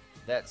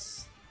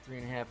 that's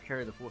 3.5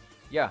 carry the 4.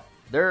 Yeah,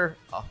 they're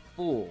a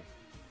full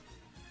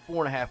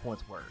 4.5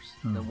 points worse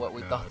than what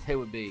we thought they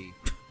would be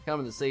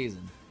coming the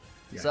season.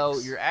 Yikes. So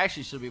you're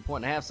actually should be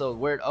 1.5. So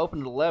where it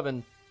opened at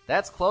 11,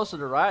 that's closer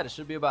to right. It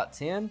should be about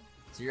 10.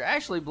 So you're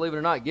actually, believe it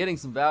or not, getting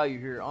some value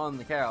here on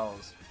the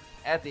Cows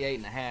at the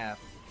 8.5.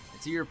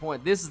 And to your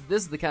point, this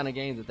is the kind of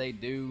game that they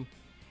do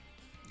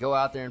go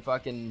out there and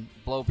fucking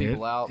blow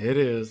people out. It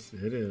is.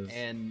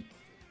 And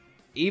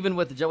even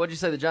with what'd you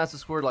say, the Giants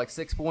have scored like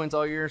 6 points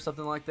all year or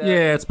something like that?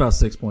 Yeah, it's about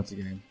 6 points a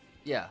game.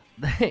 Yeah.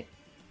 The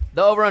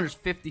over-under is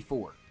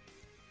 54.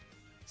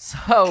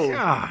 So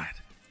God.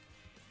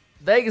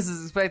 Vegas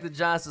is expecting the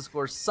Giants to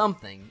score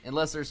something,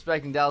 unless they're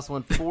expecting Dallas to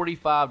win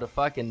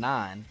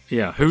 45-9.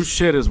 Yeah, whose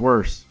shit is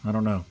worse? I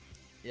don't know.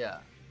 Yeah,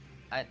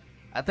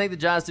 I think the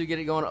Giants do get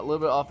it going a little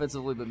bit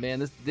offensively, but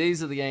man,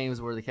 these are the games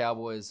where the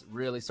Cowboys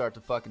really start to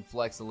fucking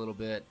flex a little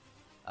bit.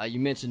 You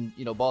mentioned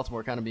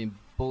Baltimore kind of being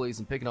bullies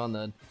and picking on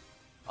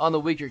the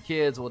weaker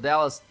kids. Well,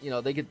 Dallas,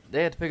 they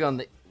have to pick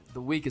on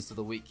the weakest of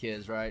the weak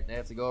kids, right? They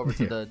have to go over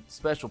to the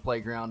special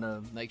playground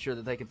to make sure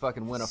that they can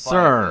fucking win a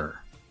fight.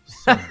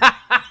 Sir.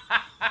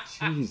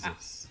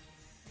 Jesus.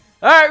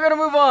 All right, we're going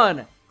to move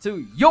on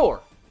to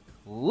your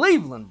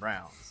Cleveland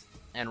Browns.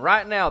 And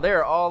right now,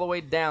 they're all the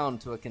way down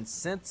to a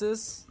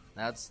consensus.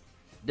 That's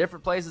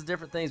different places,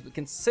 different things, but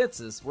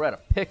consensus, we're at a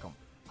pick'em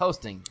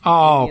hosting.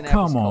 Oh,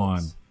 come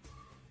on.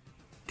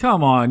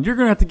 Come on. You're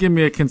going to have to give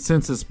me a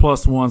consensus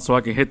 +1 so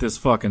I can hit this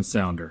fucking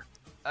sounder.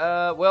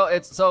 Well,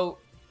 it's so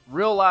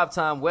real live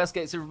time.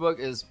 Westgate Superbook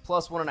is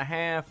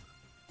 +1.5.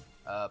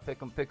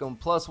 Pick 'em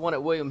 +1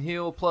 at William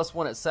Hill,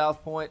 +1 at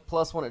South Point,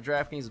 +1 at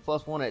DraftKings, and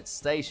 +1 at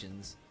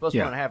Stations,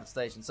 +1.5 at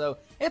Stations. So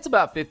it's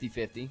about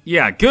 50-50.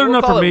 Yeah, good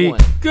enough for me.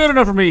 Good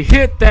enough for me.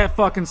 Hit that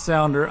fucking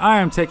sounder.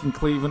 I am taking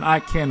Cleveland. I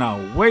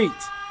cannot wait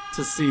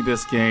to see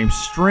this game.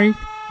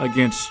 Strength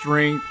against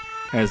strength,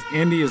 as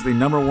Indy is the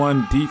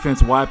 #1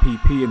 defense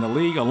YPP in the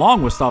league,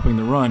 along with stopping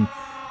the run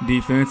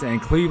defense,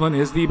 and Cleveland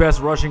is the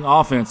best rushing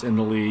offense in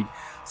the league.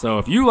 So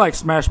if you like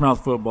Smash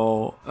Mouth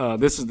football,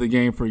 this is the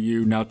game for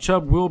you. Now,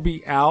 Chubb will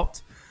be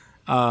out,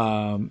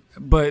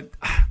 but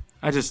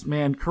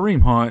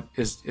Kareem Hunt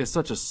is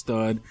such a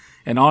stud.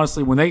 And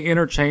honestly, when they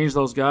interchange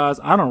those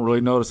guys, I don't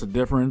really notice a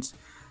difference.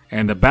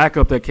 And the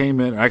backup that came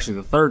in, actually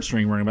the third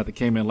string running back that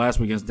came in last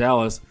week against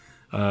Dallas,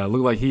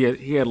 looked like he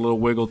had a little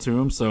wiggle to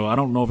him. So I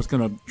don't know if it's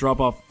going to drop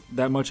off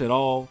that much at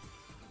all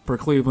for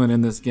Cleveland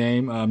in this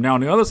game. Now,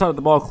 on the other side of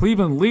the ball,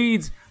 Cleveland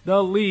leads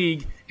the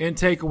league in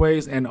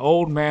takeaways, and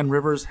Old Man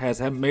Rivers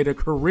has made a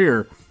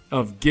career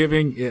of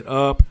giving it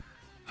up.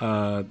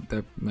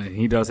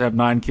 He does have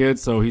 9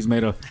 kids, so he's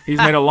made a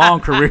long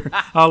career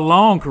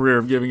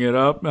of giving it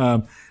up.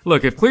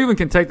 Look, if Cleveland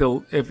can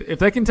if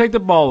they can take the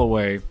ball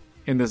away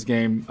in this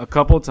game a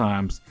couple of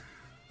times,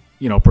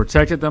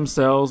 protected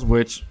themselves,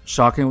 which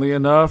shockingly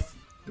enough,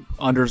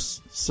 under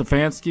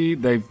Stefanski,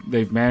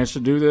 they've managed to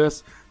do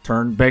this.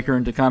 Turn Baker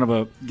into kind of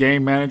a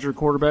game manager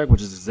quarterback,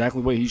 which is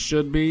exactly what he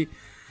should be.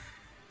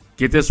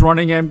 Get this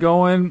running game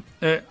going.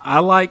 I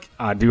like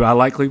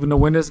Cleveland to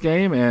win this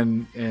game,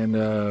 and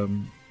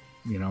it's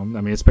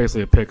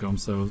basically a pick 'em.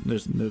 So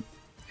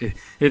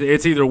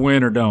it's either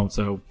win or don't.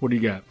 So what do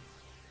you got?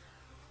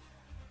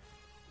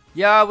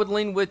 Yeah, I would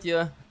lean with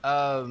you.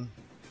 I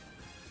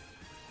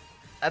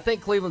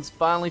think Cleveland's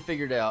finally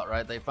figured out,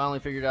 right? They finally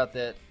figured out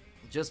that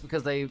just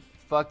because they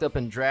fucked up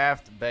and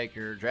drafted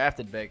Baker,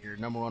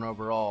 #1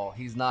 overall,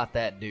 he's not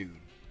that dude.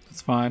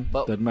 It's fine.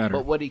 Doesn't matter.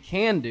 But what he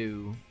can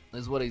do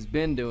is what he's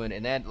been doing,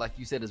 and that, like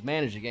you said, is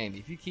manage a game.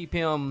 If you keep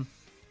him,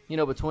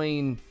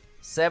 between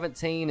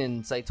 17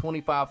 and, say,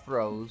 25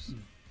 throws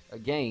a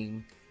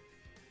game,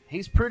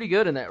 he's pretty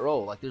good in that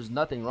role. Like, there's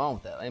nothing wrong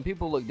with that. And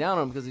people look down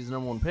on him because he's the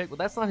 #1 pick, but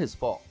that's not his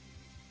fault.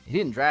 He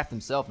didn't draft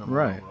himself #1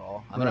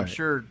 overall. I mean, I'm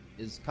sure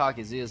as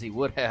cocky as he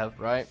would have,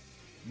 right?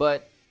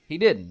 But he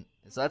didn't.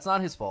 So that's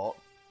not his fault.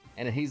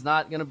 And he's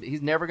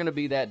never gonna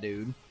be that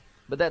dude.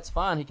 But that's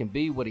fine. He can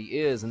be what he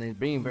is, and he's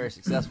being very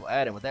successful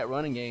at it. With that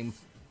running game,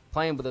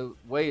 playing with the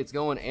way it's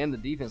going, and the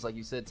defense, like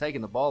you said,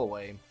 taking the ball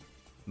away,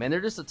 man, they're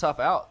just a tough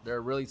out. They're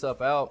a really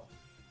tough out.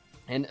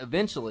 And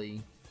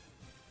eventually,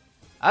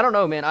 I don't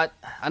know, man. I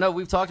know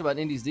we've talked about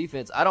Indy's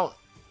defense. I don't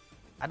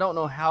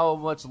know how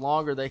much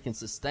longer they can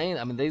sustain.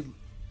 I mean,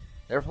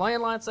 they're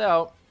playing lights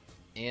out,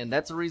 and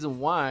that's the reason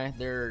why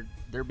they're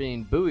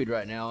being buoyed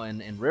right now,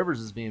 and Rivers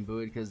is being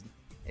buoyed, because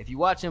if you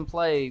watch him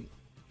play,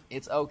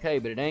 it's okay,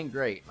 but it ain't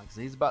great. Like I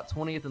said, he's about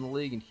 20th in the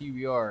league in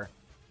QBR.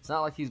 It's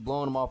not like he's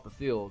blowing them off the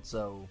field.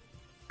 So,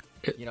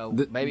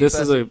 maybe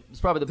it's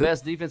probably the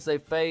best defense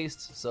they've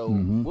faced. So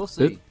we'll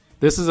see.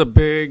 This is a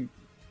big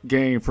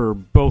game for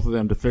both of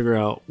them to figure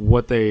out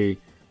what they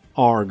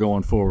are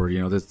going forward.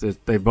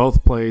 They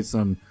both played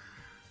some,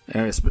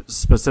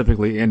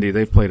 specifically Indy.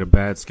 They've played a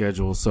bad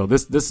schedule. So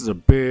this is a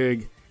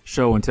big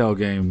show and tell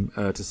game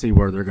to see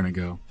where they're going to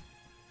go.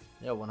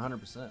 Yeah,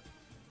 100%.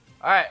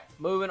 All right,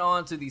 moving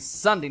on to the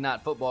Sunday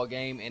night football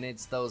game, and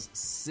it's those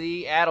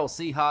Seattle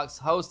Seahawks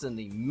hosting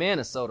the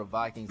Minnesota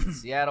Vikings in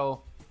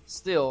Seattle.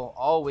 Still,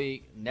 all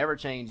week, never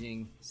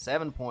changing,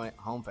 7-point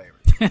home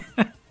favorite.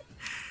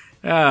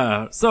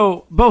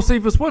 So, Bo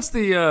Cephas, what's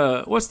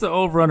the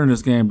over-under in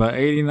this game? About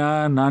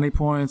 89, 90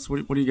 points?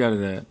 What do you got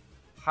it at?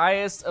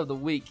 Highest of the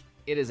week,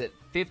 it is at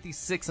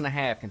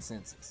 56.5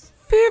 consensus.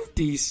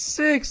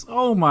 56?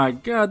 Oh, my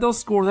God. They'll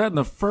score that in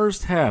the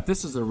first half.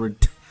 This is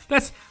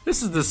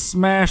This is the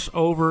smash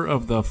over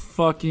of the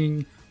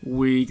fucking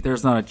week.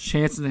 There's not a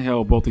chance in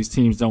hell both these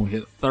teams don't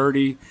hit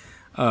 30.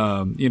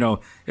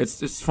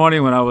 It's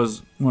funny when I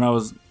was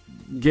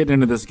getting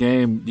into this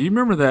game. Do you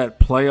remember that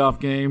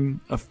playoff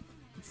game a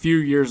few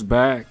years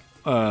back?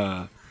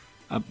 I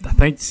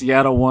think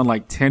Seattle won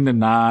like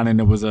 10-9,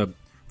 and it was a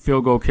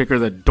field goal kicker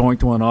that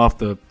doinked one off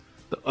the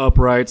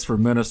uprights for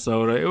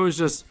Minnesota. It was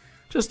just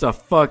a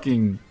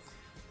fucking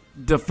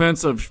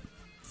defensive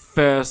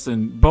fest,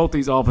 and both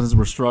these offenses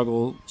were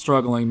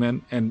struggling,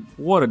 man. And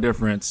what a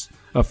difference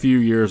a few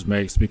years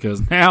makes,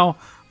 because now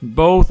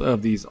both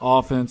of these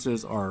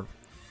offenses are,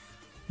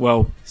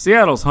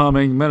 Seattle's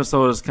humming,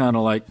 Minnesota's kind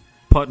of like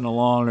putting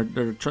along.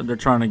 They're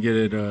trying to get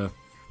it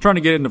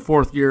into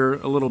fourth gear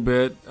a little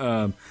bit,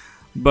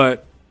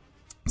 but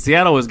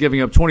Seattle is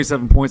giving up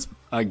 27 points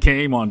a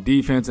game on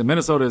defense, and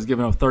Minnesota is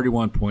giving up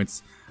 31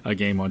 points a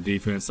game on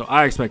defense. So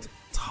I expect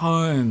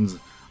tons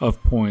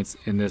of points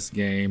in this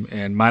game,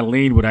 and my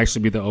lean would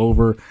actually be the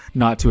over,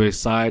 not to a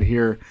side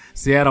here.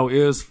 Seattle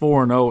is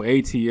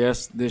 4-0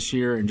 ATS this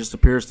year and just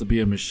appears to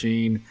be a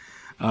machine.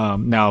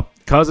 Now,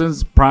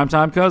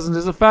 primetime Cousins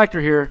is a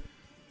factor here.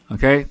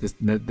 Okay,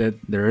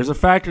 there is a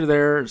factor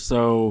there.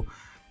 So,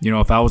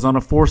 if I was on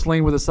a forced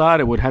lean with a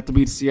side, it would have to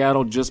be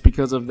Seattle just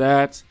because of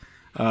that.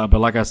 But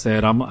like I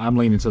said, I'm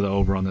leaning to the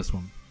over on this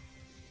one.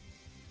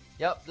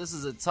 Yep, this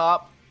is a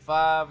top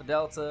 5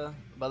 delta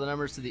by the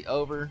numbers to the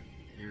over.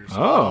 You're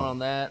spot on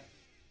that.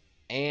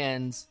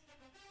 And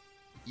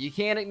you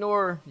cannot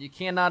ignore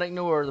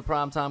the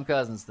primetime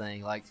Cousins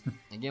thing. Like,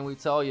 again, we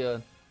tell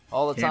you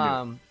all the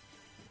time.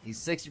 He's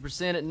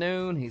 60% at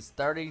noon. He's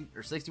 30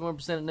 or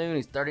 61% at noon.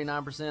 He's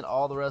 39%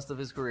 all the rest of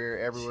his career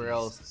everywhere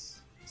else.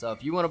 So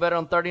if you want to bet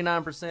on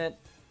 39%,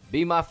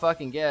 be my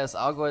fucking guest.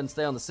 I'll go ahead and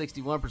stay on the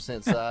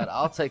 61% side.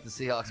 I'll take the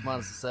Seahawks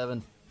minus the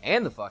 7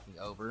 and the fucking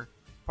over.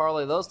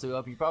 Parlay those two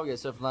up. You probably get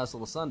yourself a nice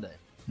little Sunday.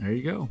 There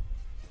you go.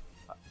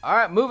 All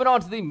right, moving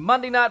on to the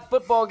Monday Night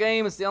Football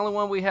game. It's the only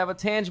one we have a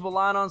tangible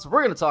line on, so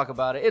we're going to talk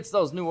about it. It's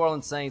those New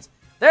Orleans Saints.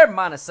 They're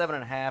minus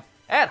 7.5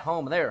 at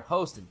home, and they are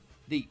hosting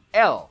the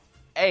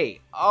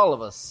L.A. all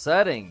of a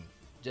sudden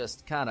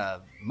just kind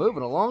of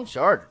moving along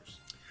Chargers.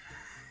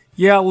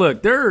 Yeah,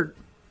 look,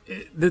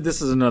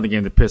 this is another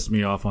game that pissed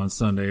me off on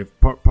Sunday.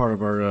 Part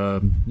of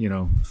our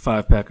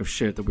 5-pack of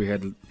shit that we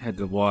had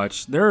to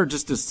watch. There are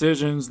just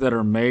decisions that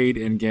are made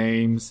in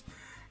games,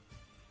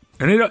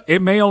 and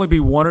it may only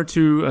be one or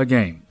two a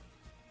game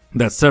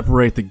that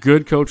separate the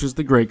good coaches,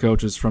 the great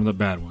coaches, from the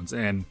bad ones.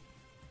 And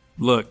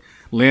look,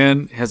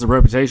 Lynn has a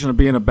reputation of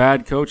being a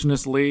bad coach in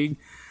this league.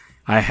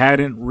 I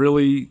hadn't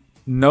really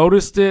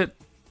noticed it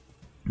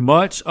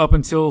much up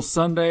until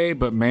Sunday,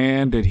 but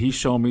man, did he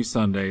show me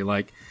Sunday.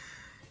 Like,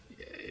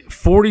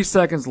 40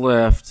 seconds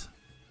left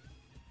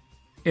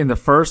in the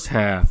first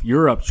half.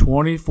 You're up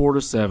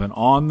 24-7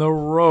 on the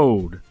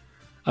road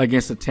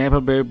against the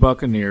Tampa Bay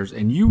Buccaneers,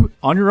 and you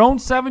on your own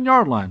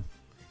 7-yard line,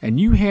 and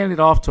you hand it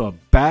off to a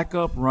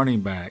backup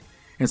running back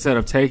instead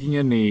of taking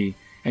a knee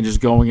and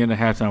just going into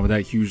halftime with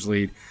that huge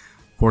lead.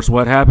 Of course,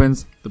 what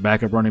happens? The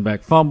backup running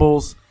back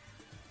fumbles.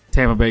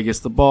 Tampa Bay gets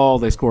the ball.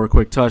 They score a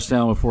quick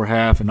touchdown before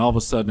half, and all of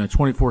a sudden a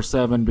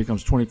 24-7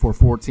 becomes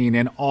 24-14,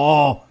 and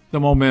all the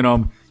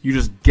momentum, you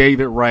just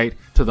gave it right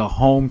to the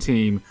home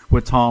team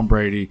with Tom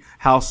Brady.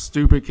 How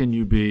stupid can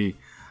you be?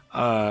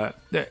 I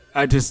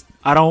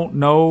don't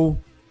know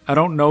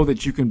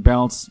that you can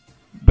bounce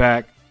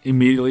back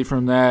immediately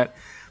from that.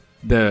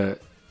 The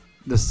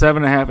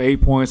 7.5,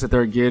 8 points that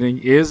they're getting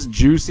is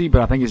juicy,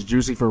 but I think it's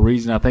juicy for a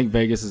reason. I think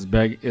Vegas is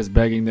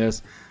begging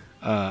this.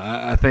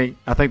 I think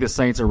the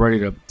Saints are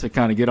ready to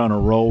kind of get on a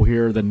roll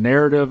here. The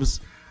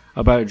narratives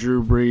about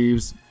Drew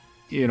Brees,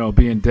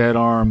 being dead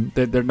arm,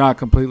 they're not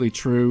completely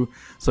true.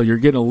 So you're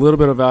getting a little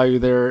bit of value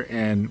there.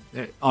 And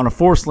on a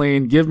forced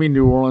lean, give me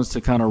New Orleans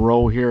to kind of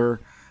roll here.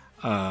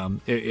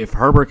 If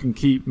Herbert can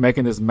keep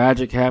making this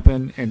magic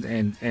happen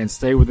and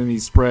stay within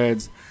these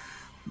spreads,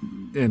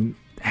 and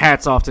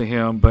hats off to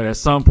him. But at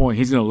some point,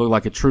 he's going to look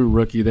like a true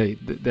rookie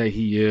that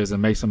he is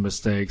and make some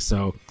mistakes.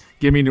 So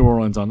give me New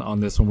Orleans on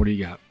this one. What do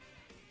you got?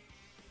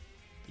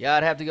 Yeah,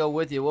 I'd have to go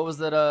with you. What was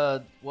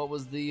that? What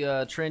was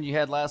the trend you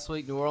had last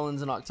week? New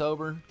Orleans in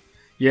October.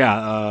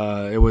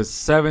 Yeah, it was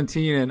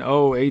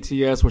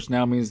 17-0 ATS, which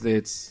now means that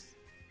it's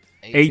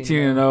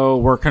 18-0.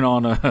 Working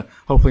on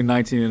hopefully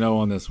 19-0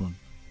 on this one.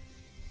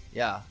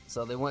 Yeah,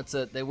 so they went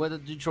to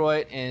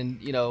Detroit, and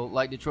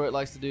like Detroit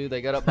likes to do,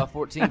 they got up by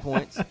 14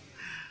 points.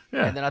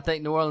 Yeah. And then I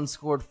think New Orleans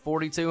scored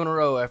 42 in a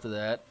row after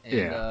that.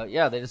 And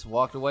they just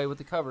walked away with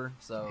the cover.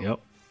 So yep.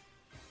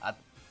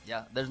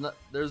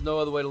 There's no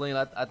other way to lean.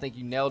 I think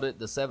you nailed it.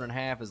 The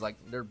 7.5 is like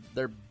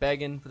they're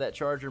begging for that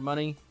Charger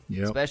money,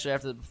 especially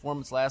after the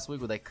performance last week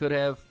where they could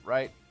have,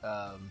 right?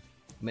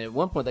 At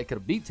one point they could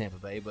have beat Tampa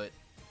Bay, but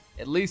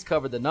at least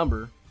covered the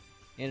number.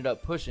 Ended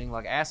up pushing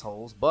like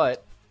assholes,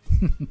 but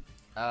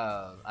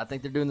I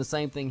think they're doing the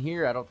same thing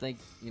here. I don't think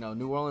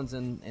New Orleans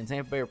and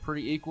Tampa Bay are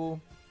pretty equal,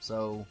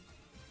 so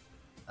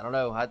I don't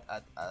know.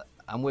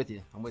 I'm with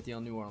you. I'm with you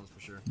on New Orleans for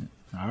sure.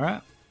 All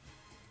right.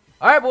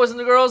 All right, boys and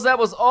the girls, that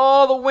was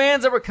all the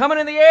wins that were coming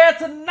in the air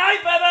tonight,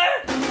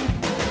 baby!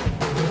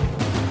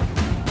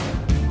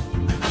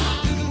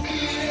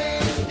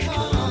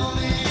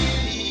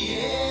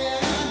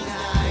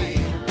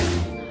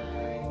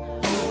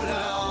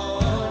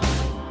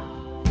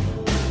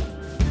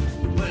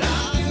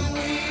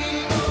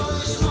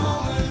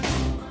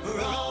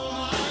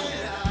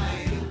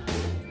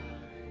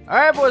 All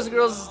right, boys and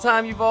girls, it's the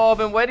time you've all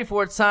been waiting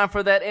for. It's time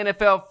for that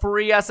NFL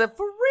free, I said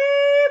free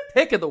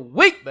pick of the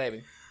week,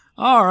 baby.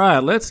 All right,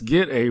 let's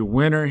get a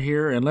winner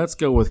here, and let's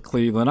go with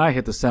Cleveland. I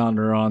hit the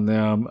sounder on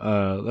them.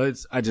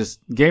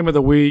 Game of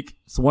the week.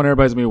 It's the one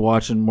everybody's going to be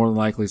watching more than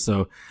likely.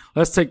 So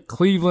let's take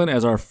Cleveland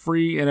as our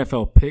free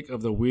NFL pick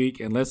of the week,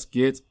 and let's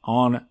get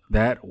on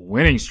that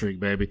winning streak,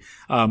 baby.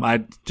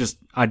 I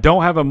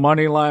don't have a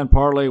money line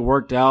parlay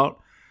worked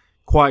out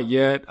quite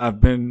yet. I've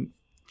been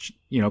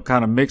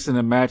kind of mixing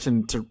and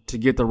matching to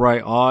get the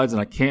right odds,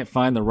 and I can't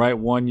find the right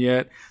one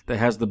yet that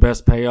has the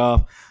best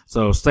payoff.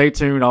 So stay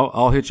tuned.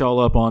 I'll hit y'all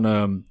up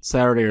on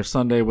Saturday or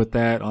Sunday with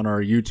that on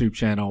our YouTube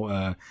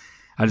channel.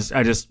 I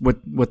just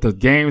with the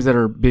games that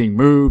are being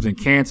moved and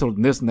canceled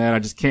and this and that, I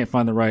just can't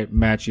find the right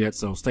match yet.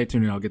 So stay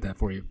tuned and I'll get that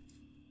for you.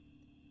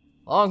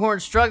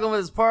 Longhorn's struggling with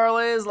his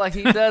parlays like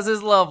he does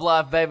his love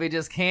life, baby.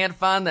 Just can't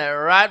find that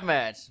right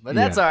match. But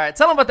that's all right.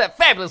 Tell him about that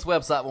fabulous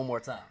website one more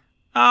time.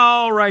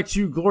 All right,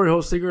 you Glory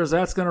Hole Seekers,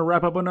 that's going to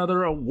wrap up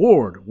another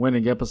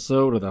award-winning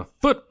episode of the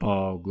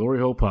Football Glory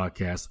Hole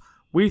Podcast.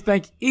 We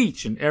thank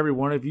each and every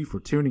one of you for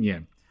tuning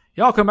in.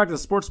 Y'all come back to the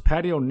Sports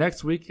Patio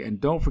next week,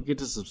 and don't forget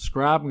to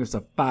subscribe and give us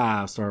a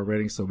 5-star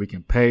rating so we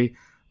can pay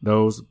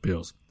those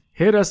bills.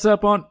 Hit us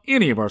up on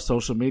any of our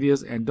social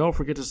medias, and don't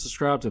forget to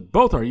subscribe to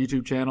both our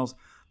YouTube channels,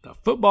 the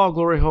Football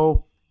Glory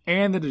Hole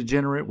and the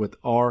Degenerate with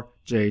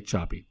R.J.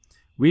 Choppy.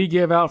 We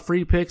give out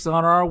free picks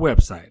on our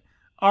website,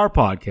 our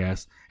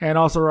podcast, and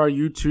also our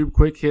YouTube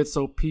quick hits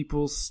so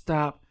people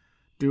stop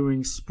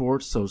doing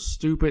sports so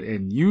stupid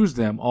and use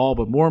them all.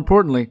 But more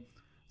importantly,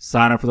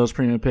 sign up for those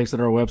premium picks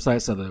at our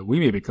website so that we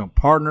may become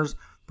partners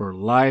for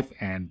life.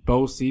 And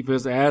Bo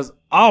Cephas, as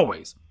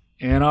always,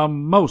 in a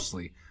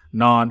mostly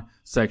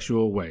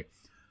non-sexual way.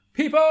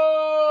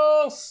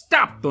 People,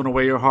 stop throwing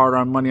away your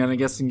hard-earned money on a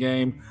guessing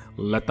game.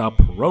 Let the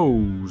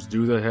pros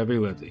do the heavy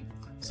lifting.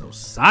 So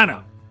sign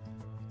up,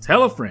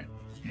 tell a friend,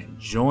 and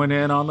join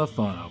in on the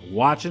fun of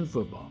watching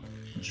football,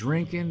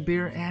 drinking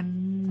beer,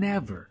 and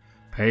never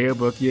pay a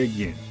bookie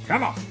again.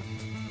 Come on.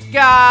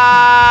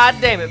 God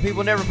damn it,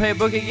 people never pay a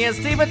bookie again.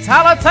 Steven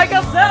Tyler, take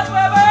us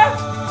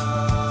out, baby!